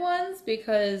type ones,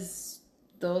 because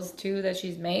those two that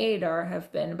she's made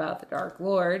have been about the Dark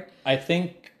Lord. I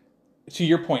think, to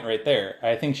your point right there,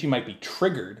 I think she might be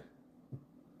triggered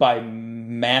by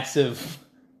massive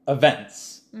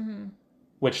events,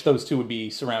 which those two would be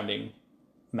surrounding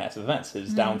massive events,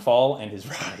 his downfall and his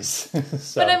rise.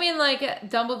 So. But I mean, like,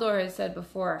 Dumbledore has said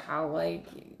before how, like,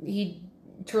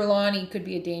 Trelawney could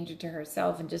be a danger to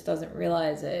herself and just doesn't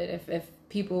realize it. If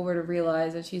people were to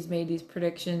realize that she's made these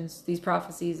predictions, these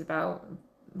prophecies about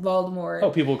Voldemort. Oh,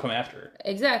 people will come after her.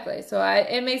 Exactly. So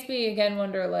it makes me again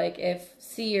wonder, like, if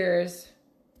seers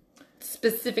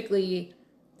specifically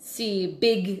see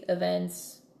big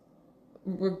events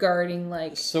regarding,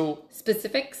 like,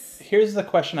 specifics. Here's the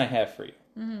question I have for you.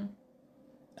 And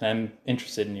I'm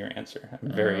interested in your answer.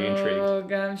 I'm very intrigued. Oh,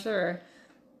 God, I'm sure.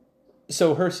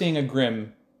 So her seeing a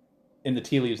Grim in the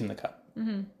tea leaves in the cup.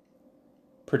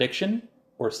 Prediction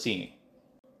or seeing?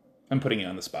 I'm putting you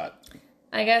on the spot.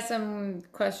 I guess I'm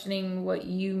questioning what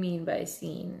you mean by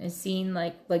seeing. Is seeing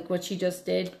like what she just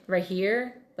did right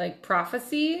here? Like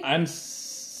prophecy?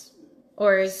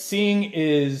 Or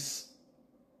is...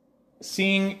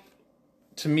 Seeing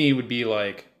to me would be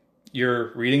like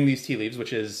you're reading these tea leaves,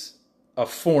 which is a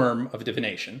form of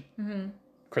divination.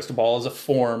 Crystal ball is a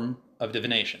form of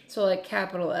divination. So like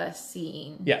capital S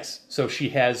seeing. Yes. So she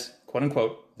has, quote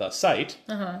unquote, the sight,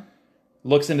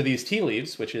 looks into these tea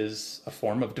leaves, which is a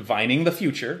form of divining the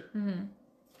future,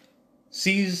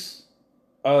 sees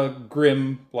a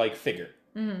grim-like figure.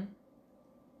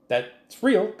 That's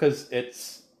real because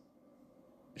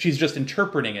she's just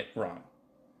interpreting it wrong.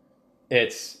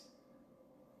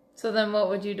 So then what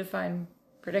would you define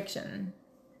predicting?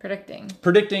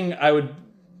 Predicting, I would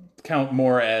count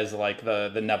more as like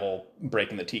the Neville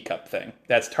breaking the teacup thing.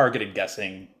 That's targeted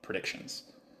guessing predictions.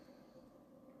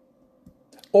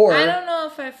 Or I don't know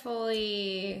if I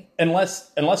fully...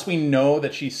 Unless we know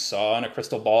that she saw in a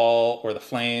crystal ball or the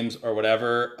flames or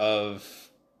whatever of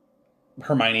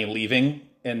Hermione leaving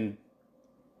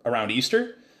around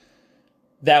Easter,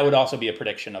 that would also be a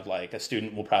prediction of like a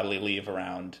student will probably leave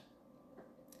around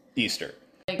Easter.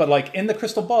 But like in the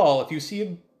crystal ball, if you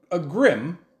see a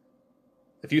Grim,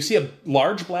 if you see a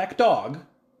large black dog,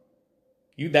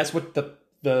 that's what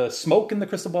the smoke in the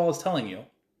crystal ball is telling you.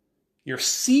 You're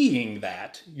seeing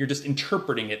that. You're just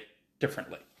interpreting it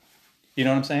differently. You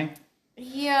know what I'm saying?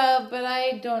 Yeah, but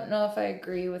I don't know if I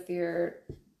agree with your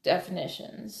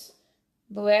definitions.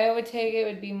 The way I would take it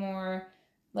would be more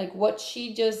like what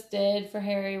she just did for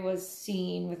Harry was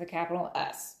seen with a capital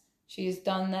S. She's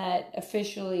done that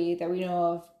officially that we know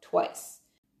of twice.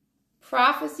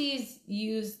 Prophecies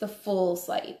use the full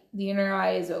sight. The inner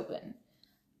eye is open.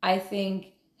 I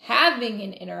think having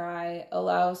an inner eye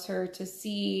allows her to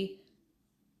see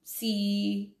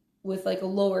with like a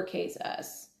lowercase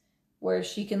s, where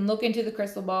she can look into the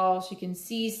crystal ball, she can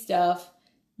see stuff,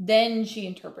 then she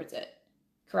interprets it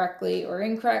correctly or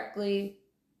incorrectly,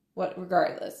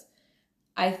 regardless.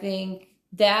 I think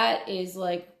that is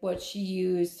like what she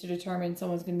used to determine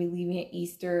someone's going to be leaving at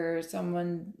Easter, or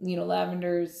someone,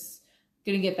 Lavender's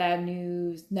going to get bad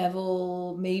news,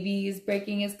 Neville maybe is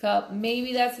breaking his cup,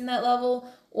 maybe that's in that level,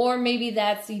 or maybe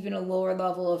that's even a lower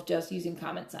level of just using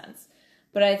common sense.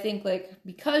 But I think, like,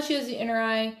 because she has the inner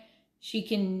eye, she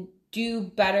can do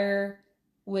better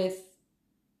with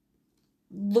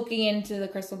looking into the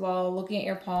crystal ball, looking at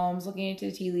your palms, looking into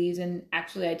the tea leaves, and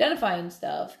actually identifying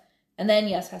stuff. And then,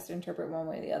 yes, has to interpret one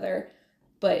way or the other.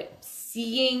 But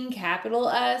seeing capital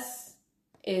S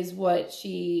is what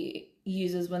she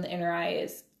uses when the inner eye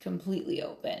is completely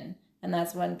open. And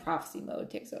that's when prophecy mode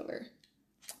takes over.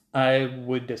 I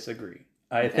would disagree.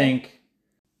 I think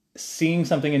seeing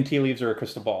something in tea leaves or a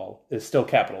crystal ball is still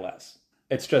capital S.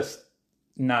 It's just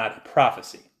not a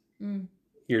prophecy.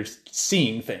 You're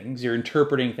seeing things, you're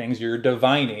interpreting things, you're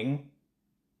divining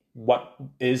what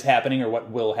is happening or what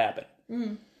will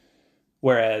happen.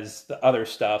 Whereas the other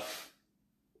stuff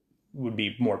would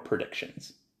be more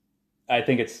predictions. I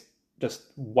think it's just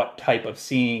what type of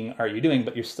seeing are you doing,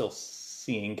 but you're still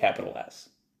seeing capital S.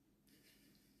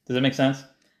 Does that make sense?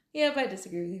 Yeah, but I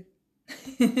disagree with you.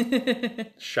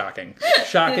 Shocking.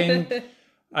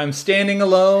 I'm standing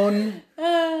alone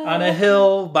on a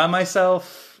hill by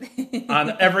myself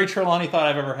on every Trelawney thought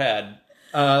I've ever had.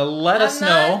 Let us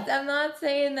know. I'm not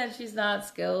saying that she's not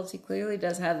skilled. She clearly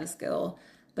does have the skill.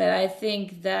 But I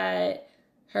think that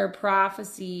her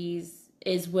prophecies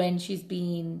is when she's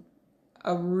being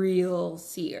a real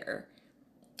seer.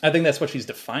 I think that's what she's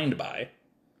defined by.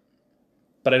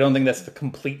 But I don't think that's the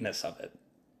completeness of it.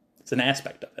 It's an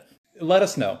aspect of it. Let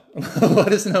us know.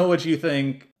 Let us know what you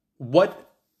think.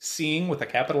 What seeing with a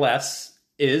capital S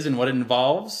is and what it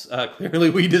involves. Clearly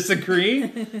we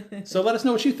disagree. So let us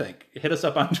know what you think. Hit us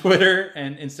up on Twitter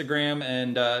and Instagram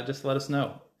and just let us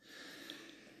know.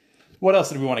 What else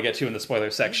did we want to get to in the spoiler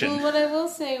section? Well, what I will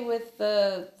say with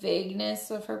the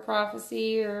vagueness of her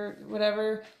prophecy or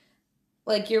whatever,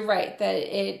 like you're right,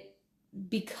 that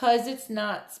because it's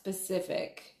not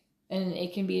specific and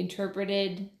it can be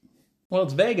interpreted. Well,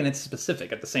 it's vague and it's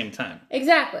specific at the same time.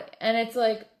 Exactly. And it's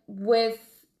like with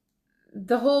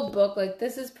the whole book, like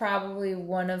this is probably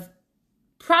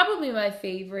my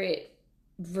favorite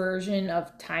version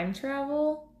of time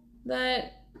travel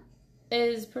that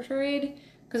is portrayed.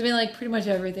 Because I mean, like pretty much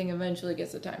everything eventually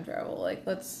gets to time travel. Like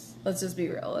let's just be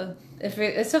real.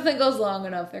 If something goes long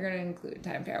enough, they're going to include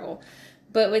time travel.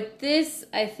 But with this,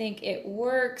 I think it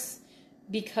works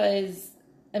because,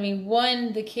 I mean,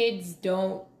 one, the kids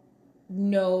don't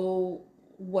know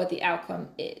what the outcome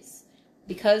is.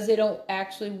 Because they don't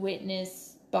actually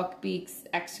witness Buckbeak's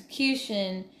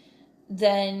execution,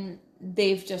 then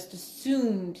they've just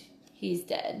assumed he's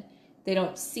dead. They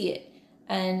don't see it.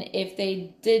 And if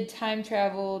they did time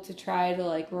travel to try to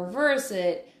like reverse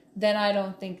it, then I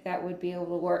don't think that would be able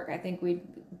to work. I think we'd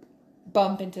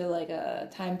bump into like a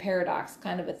time paradox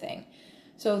kind of a thing.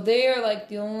 So they are like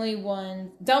the only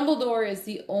one. Dumbledore is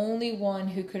the only one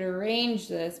who could arrange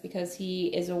this because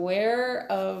he is aware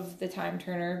of the Time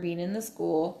Turner being in the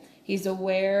school. He's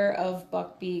aware of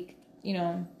Buckbeak,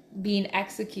 being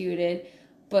executed,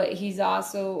 but he's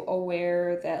also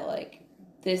aware that like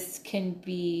this can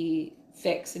be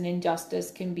fixed and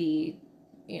injustice can be,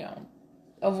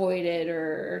 avoided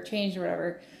or changed or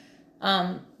whatever.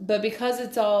 But because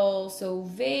it's all so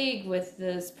vague with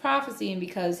this prophecy and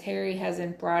because Harry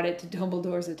hasn't brought it to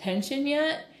Dumbledore's attention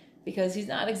yet, because he's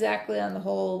not exactly on the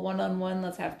whole one-on-one,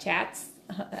 let's have chats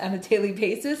on a daily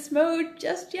basis mode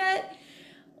just yet,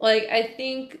 like, I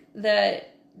think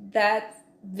that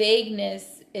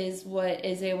vagueness is what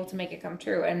is able to make it come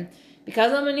true. And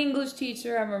because I'm an English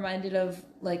teacher, I'm reminded of,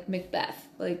 like, Macbeth.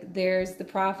 Like, there's the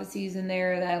prophecies in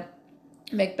there that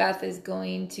Macbeth is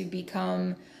going to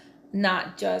become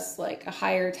not just like a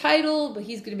higher title, but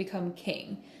he's going to become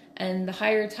king. And the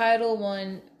higher title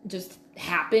one just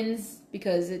happens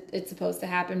because it's supposed to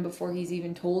happen before he's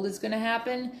even told it's going to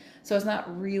happen. So it's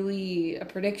not really a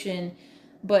prediction.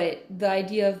 But the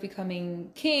idea of becoming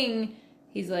king,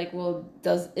 he's like, well,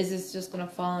 is this just going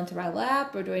to fall into my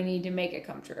lap or do I need to make it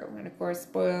come true? And of course,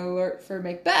 spoiler alert for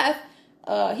Macbeth,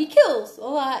 he kills a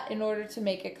lot in order to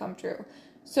make it come true.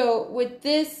 So with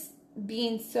this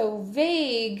being so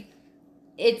vague,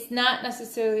 it's not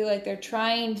necessarily like they're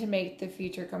trying to make the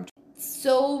future come true.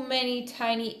 So many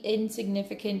tiny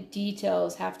insignificant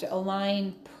details have to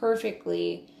align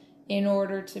perfectly in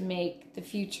order to make the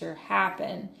future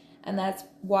happen. And that's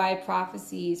why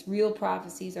real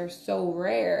prophecies are so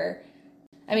rare.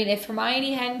 I mean, if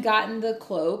Hermione hadn't gotten the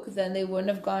cloak, then they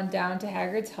wouldn't have gone down to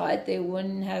Hagrid's hut. They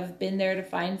wouldn't have been there to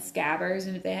find Scabbers.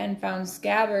 And if they hadn't found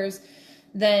Scabbers,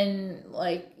 then,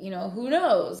 like, who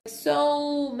knows?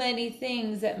 So many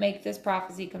things that make this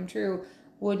prophecy come true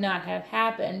would not have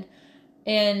happened.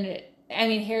 And, I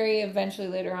mean, Harry eventually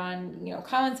later on,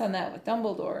 comments on that with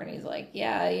Dumbledore. And he's like,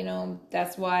 yeah,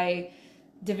 that's why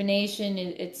divination,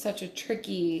 it's such a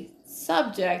tricky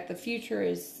subject. The future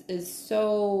is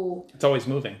so... It's always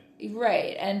moving.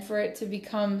 Right. And for it to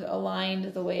become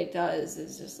aligned the way it does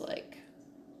is just like,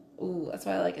 ooh, that's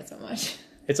why I like it so much.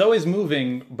 It's always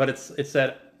moving, but it's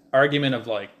that argument of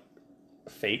like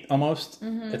fate almost.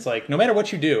 Mm-hmm. It's like no matter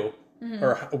what you do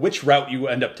or which route you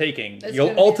end up taking,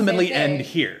 you'll ultimately end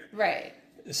here. Right.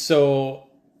 So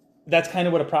that's kind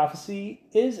of what a prophecy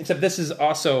is, except this is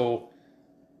also,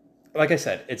 like I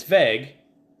said, it's vague,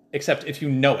 except if you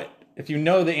know it. If you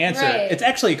know the answer, it's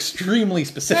actually extremely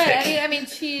specific. Right. I mean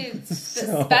she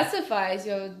specifies,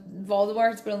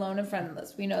 Voldemort's been alone and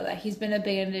friendless. We know that. He's been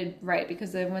abandoned, right,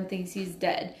 because everyone thinks he's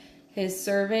dead. His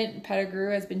servant,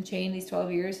 Pettigrew, has been chained these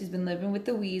 12 years. He's been living with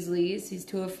the Weasleys. He's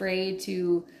too afraid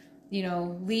to,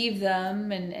 leave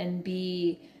them and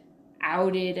be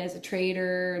outed as a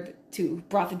traitor to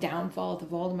brought the downfall to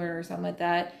Voldemort or something like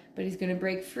that. But he's going to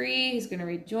break free. He's going to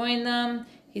rejoin them.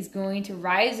 He's going to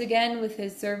rise again with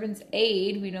his servant's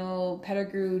aid. We know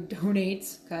Pettigrew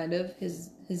donates, kind of, his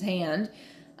hand.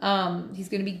 He's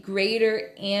going to be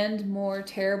greater and more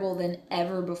terrible than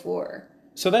ever before.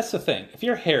 So that's the thing. If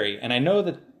you're Harry, and I know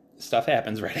that stuff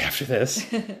happens right after this,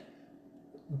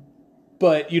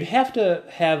 but you'd have to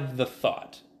have the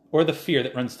thought or the fear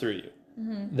that runs through you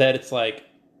that it's like,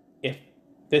 if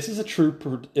this is a true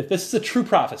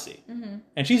prophecy,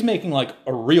 and she's making like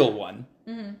a real one,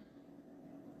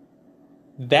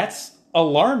 that's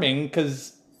alarming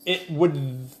because it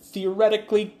would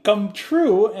theoretically come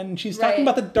true, and she's talking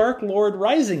about the Dark Lord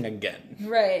rising again.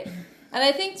 Right. And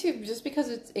I think, too, just because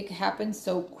it happens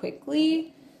so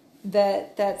quickly,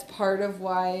 that's part of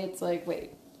why it's like,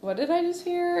 wait, what did I just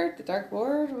hear? The Dark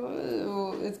Lord?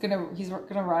 He's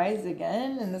gonna rise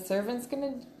again, and the servant's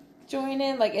gonna join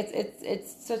in? Like,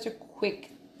 it's such a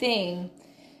quick thing,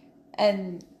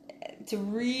 and to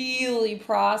really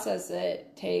process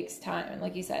it takes time. And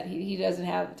like you said, he doesn't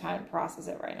have the time to process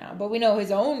it right now. But we know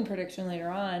his own prediction later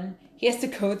on, he has to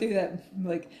go through that,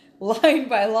 like, line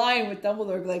by line with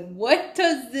Dumbledore, like, what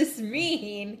does this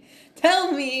mean?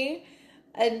 Tell me,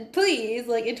 and please,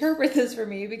 like, interpret this for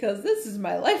me, because this is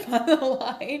my life on the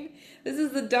line. This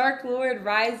is the Dark Lord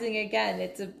rising again.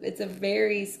 It's a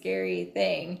very scary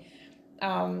thing,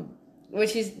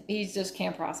 which he just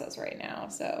can't process right now.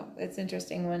 So it's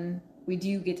interesting when we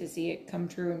do get to see it come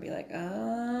true and be like,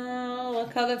 oh,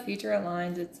 look how the future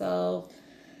aligns itself.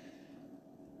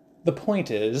 The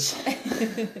point is...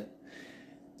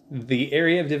 The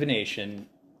area of divination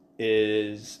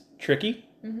is tricky.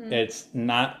 Mm-hmm. It's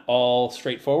not all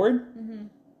straightforward. Mm-hmm.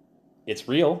 It's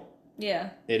real.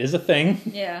 Yeah. It is a thing.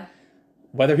 Yeah.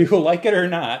 Whether people like it or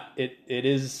not, it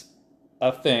is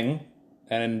a thing.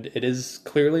 And it is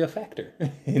clearly a factor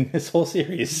in this whole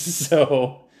series.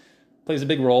 So, plays a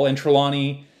big role. And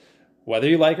Trelawney, whether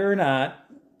you like her or not,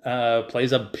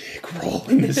 plays a big role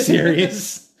in this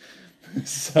series.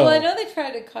 So, well, I know they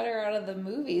tried to cut her out of the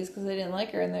movies because they didn't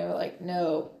like her, and they were like,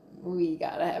 "No, we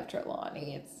gotta have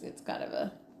Trelawney. It's kind of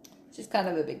a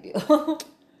big deal."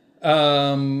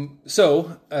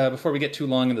 So before we get too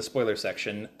long in the spoiler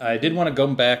section, I did want to go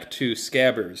back to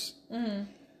Scabbers. Mm-hmm.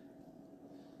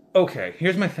 Okay,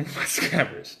 here's my thing about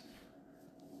Scabbers.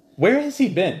 Where has he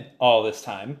been all this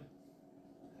time?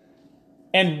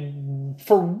 And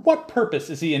for what purpose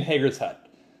is he in Hagrid's hut?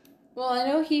 Well, I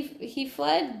know he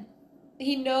fled.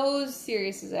 He knows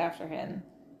Sirius is after him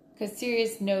because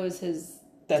Sirius knows his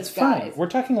disguise. Fine. We're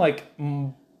talking like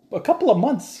a couple of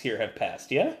months here have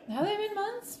passed. Yeah, have they been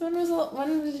months? When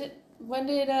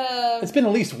did it's been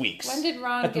at least weeks. When did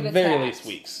Ron at get the attacked? very least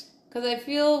weeks? Because I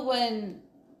feel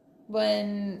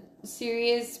when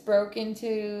Sirius broke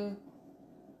into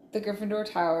the Gryffindor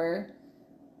Tower,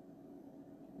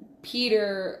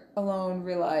 Peter alone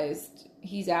realized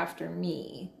he's after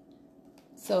me.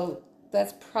 So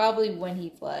that's probably when he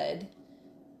fled.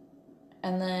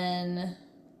 And then...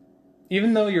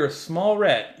 Even though you're a small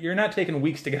rat, you're not taking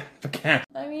weeks to get out of a cat.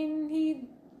 I mean,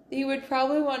 he would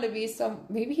probably want to be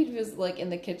maybe he was like in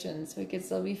the kitchen so he could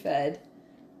still be fed.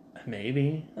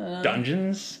 Maybe.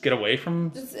 Dungeons? Get away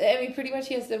from... pretty much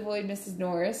he has to avoid Mrs.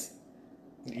 Norris.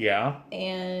 Yeah.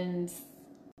 And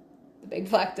the big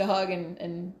black dog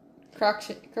and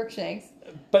Crookshanks.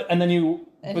 But then he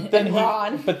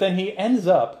ends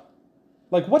up...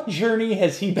 Like, what journey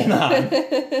has he been on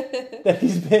that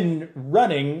he's been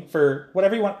running for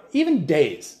whatever you want? Even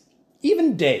days.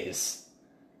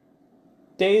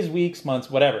 Days, weeks, months,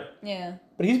 whatever. Yeah.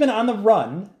 But he's been on the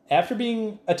run after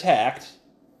being attacked,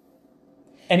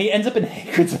 and he ends up in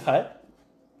Hagrid's hut.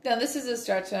 Now, this is a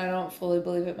stretch, and I don't fully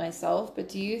believe it myself, but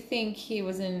do you think he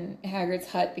was in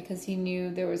Hagrid's hut because he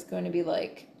knew there was going to be,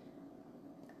 like,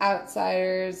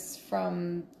 outsiders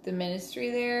from the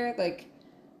ministry there?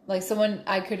 Like someone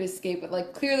I could escape, but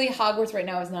like clearly Hogwarts right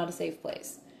now is not a safe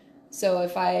place. So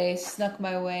if I snuck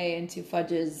my way into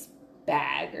Fudge's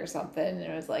bag or something and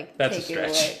it was like, that's take a stretch.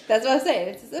 It away. That's what I'm saying.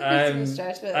 It's a bit of a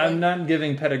stretch, but I'm not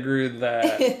giving Pettigrew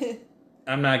that.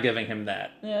 I'm not giving him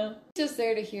that. Yeah. Just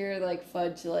there to hear like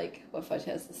Fudge, like what Fudge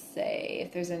has to say,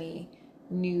 if there's any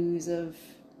news of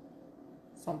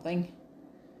something.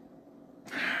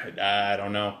 I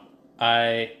don't know.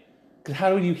 Cause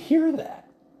how would you hear that?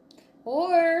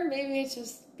 Or maybe it's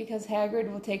just because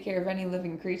Hagrid will take care of any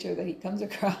living creature that he comes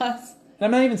across. And I'm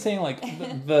not even saying like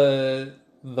the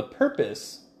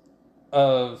purpose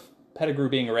of Pettigrew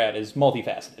being a rat is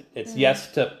multifaceted. It's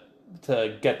yes to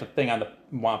get the thing on the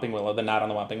Whomping Willow, the knot on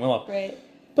the Whomping Willow. Right.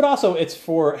 But also it's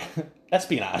for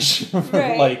espionage.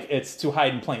 Right. Like it's to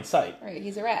hide in plain sight. Right,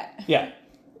 he's a rat. Yeah.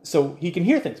 So he can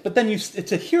hear things. But then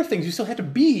to hear things, you still have to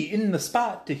be in the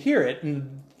spot to hear it.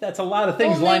 And that's a lot of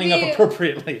things lining up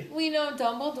appropriately. We know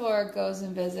Dumbledore goes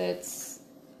and visits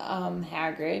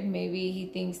Hagrid. Maybe he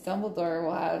thinks Dumbledore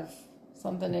will have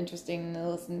something interesting to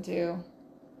listen to.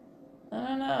 I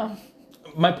don't know.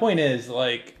 My point is,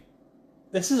 like,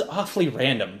 this is awfully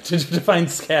random to find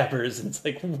Scabbers. And it's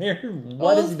like,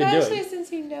 what has he been doing? Especially since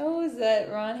he knows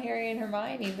that Ron, Harry, and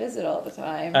Hermione visit all the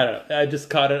time. I don't know. I just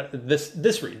caught it.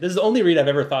 This read. This is the only read I've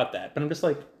ever thought that. But I'm just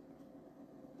like,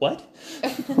 what?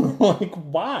 Like,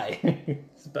 why?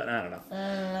 But I don't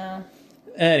know.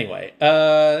 Anyway,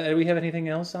 do we have anything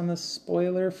else on the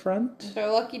spoiler front?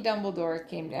 So lucky Dumbledore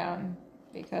came down.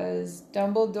 Because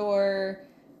Dumbledore,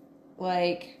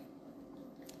 like...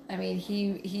 I mean,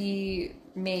 he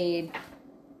made,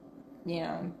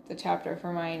 the chapter of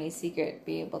Hermione's secret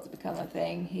be able to become a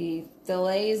thing. He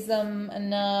delays them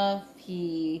enough.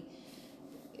 He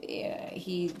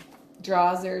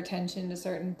draws their attention to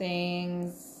certain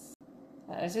things.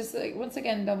 It's just like, once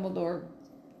again, Dumbledore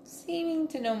seeming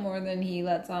to know more than he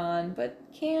lets on, but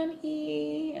can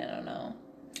he? I don't know.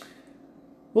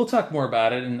 We'll talk more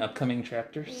about it in upcoming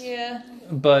chapters. Yeah.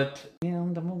 But,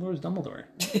 Dumbledore's Dumbledore.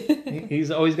 He's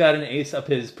always got an ace up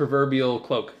his proverbial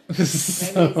cloak. Maybe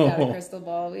he's got a crystal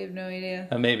ball. We have no idea.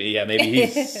 Maybe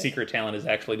his secret talent is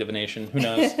actually divination. Who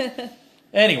knows?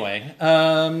 Anyway,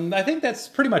 I think that's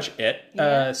pretty much it.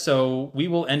 Yeah. So we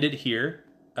will end it here.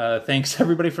 Thanks,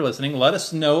 everybody, for listening. Let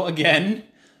us know, again,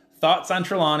 thoughts on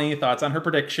Trelawney, thoughts on her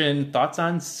prediction, thoughts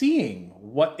on seeing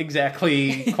what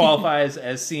exactly qualifies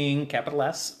as seeing capital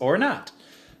S or not.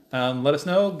 Let us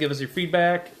know. Give us your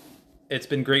feedback. It's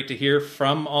been great to hear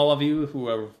from all of you who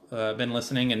have been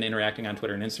listening and interacting on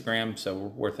Twitter and Instagram,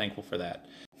 so we're thankful for that.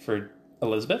 For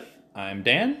Elizabeth, I'm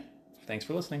Dan. Thanks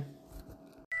for listening.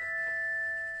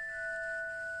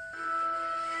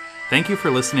 Thank you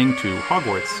for listening to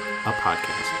Hogwarts, a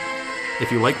podcast. If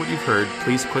you like what you've heard,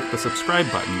 please click the subscribe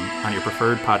button on your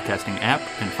preferred podcasting app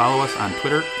and follow us on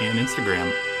Twitter and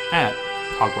Instagram at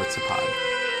Hogwarts a Pod.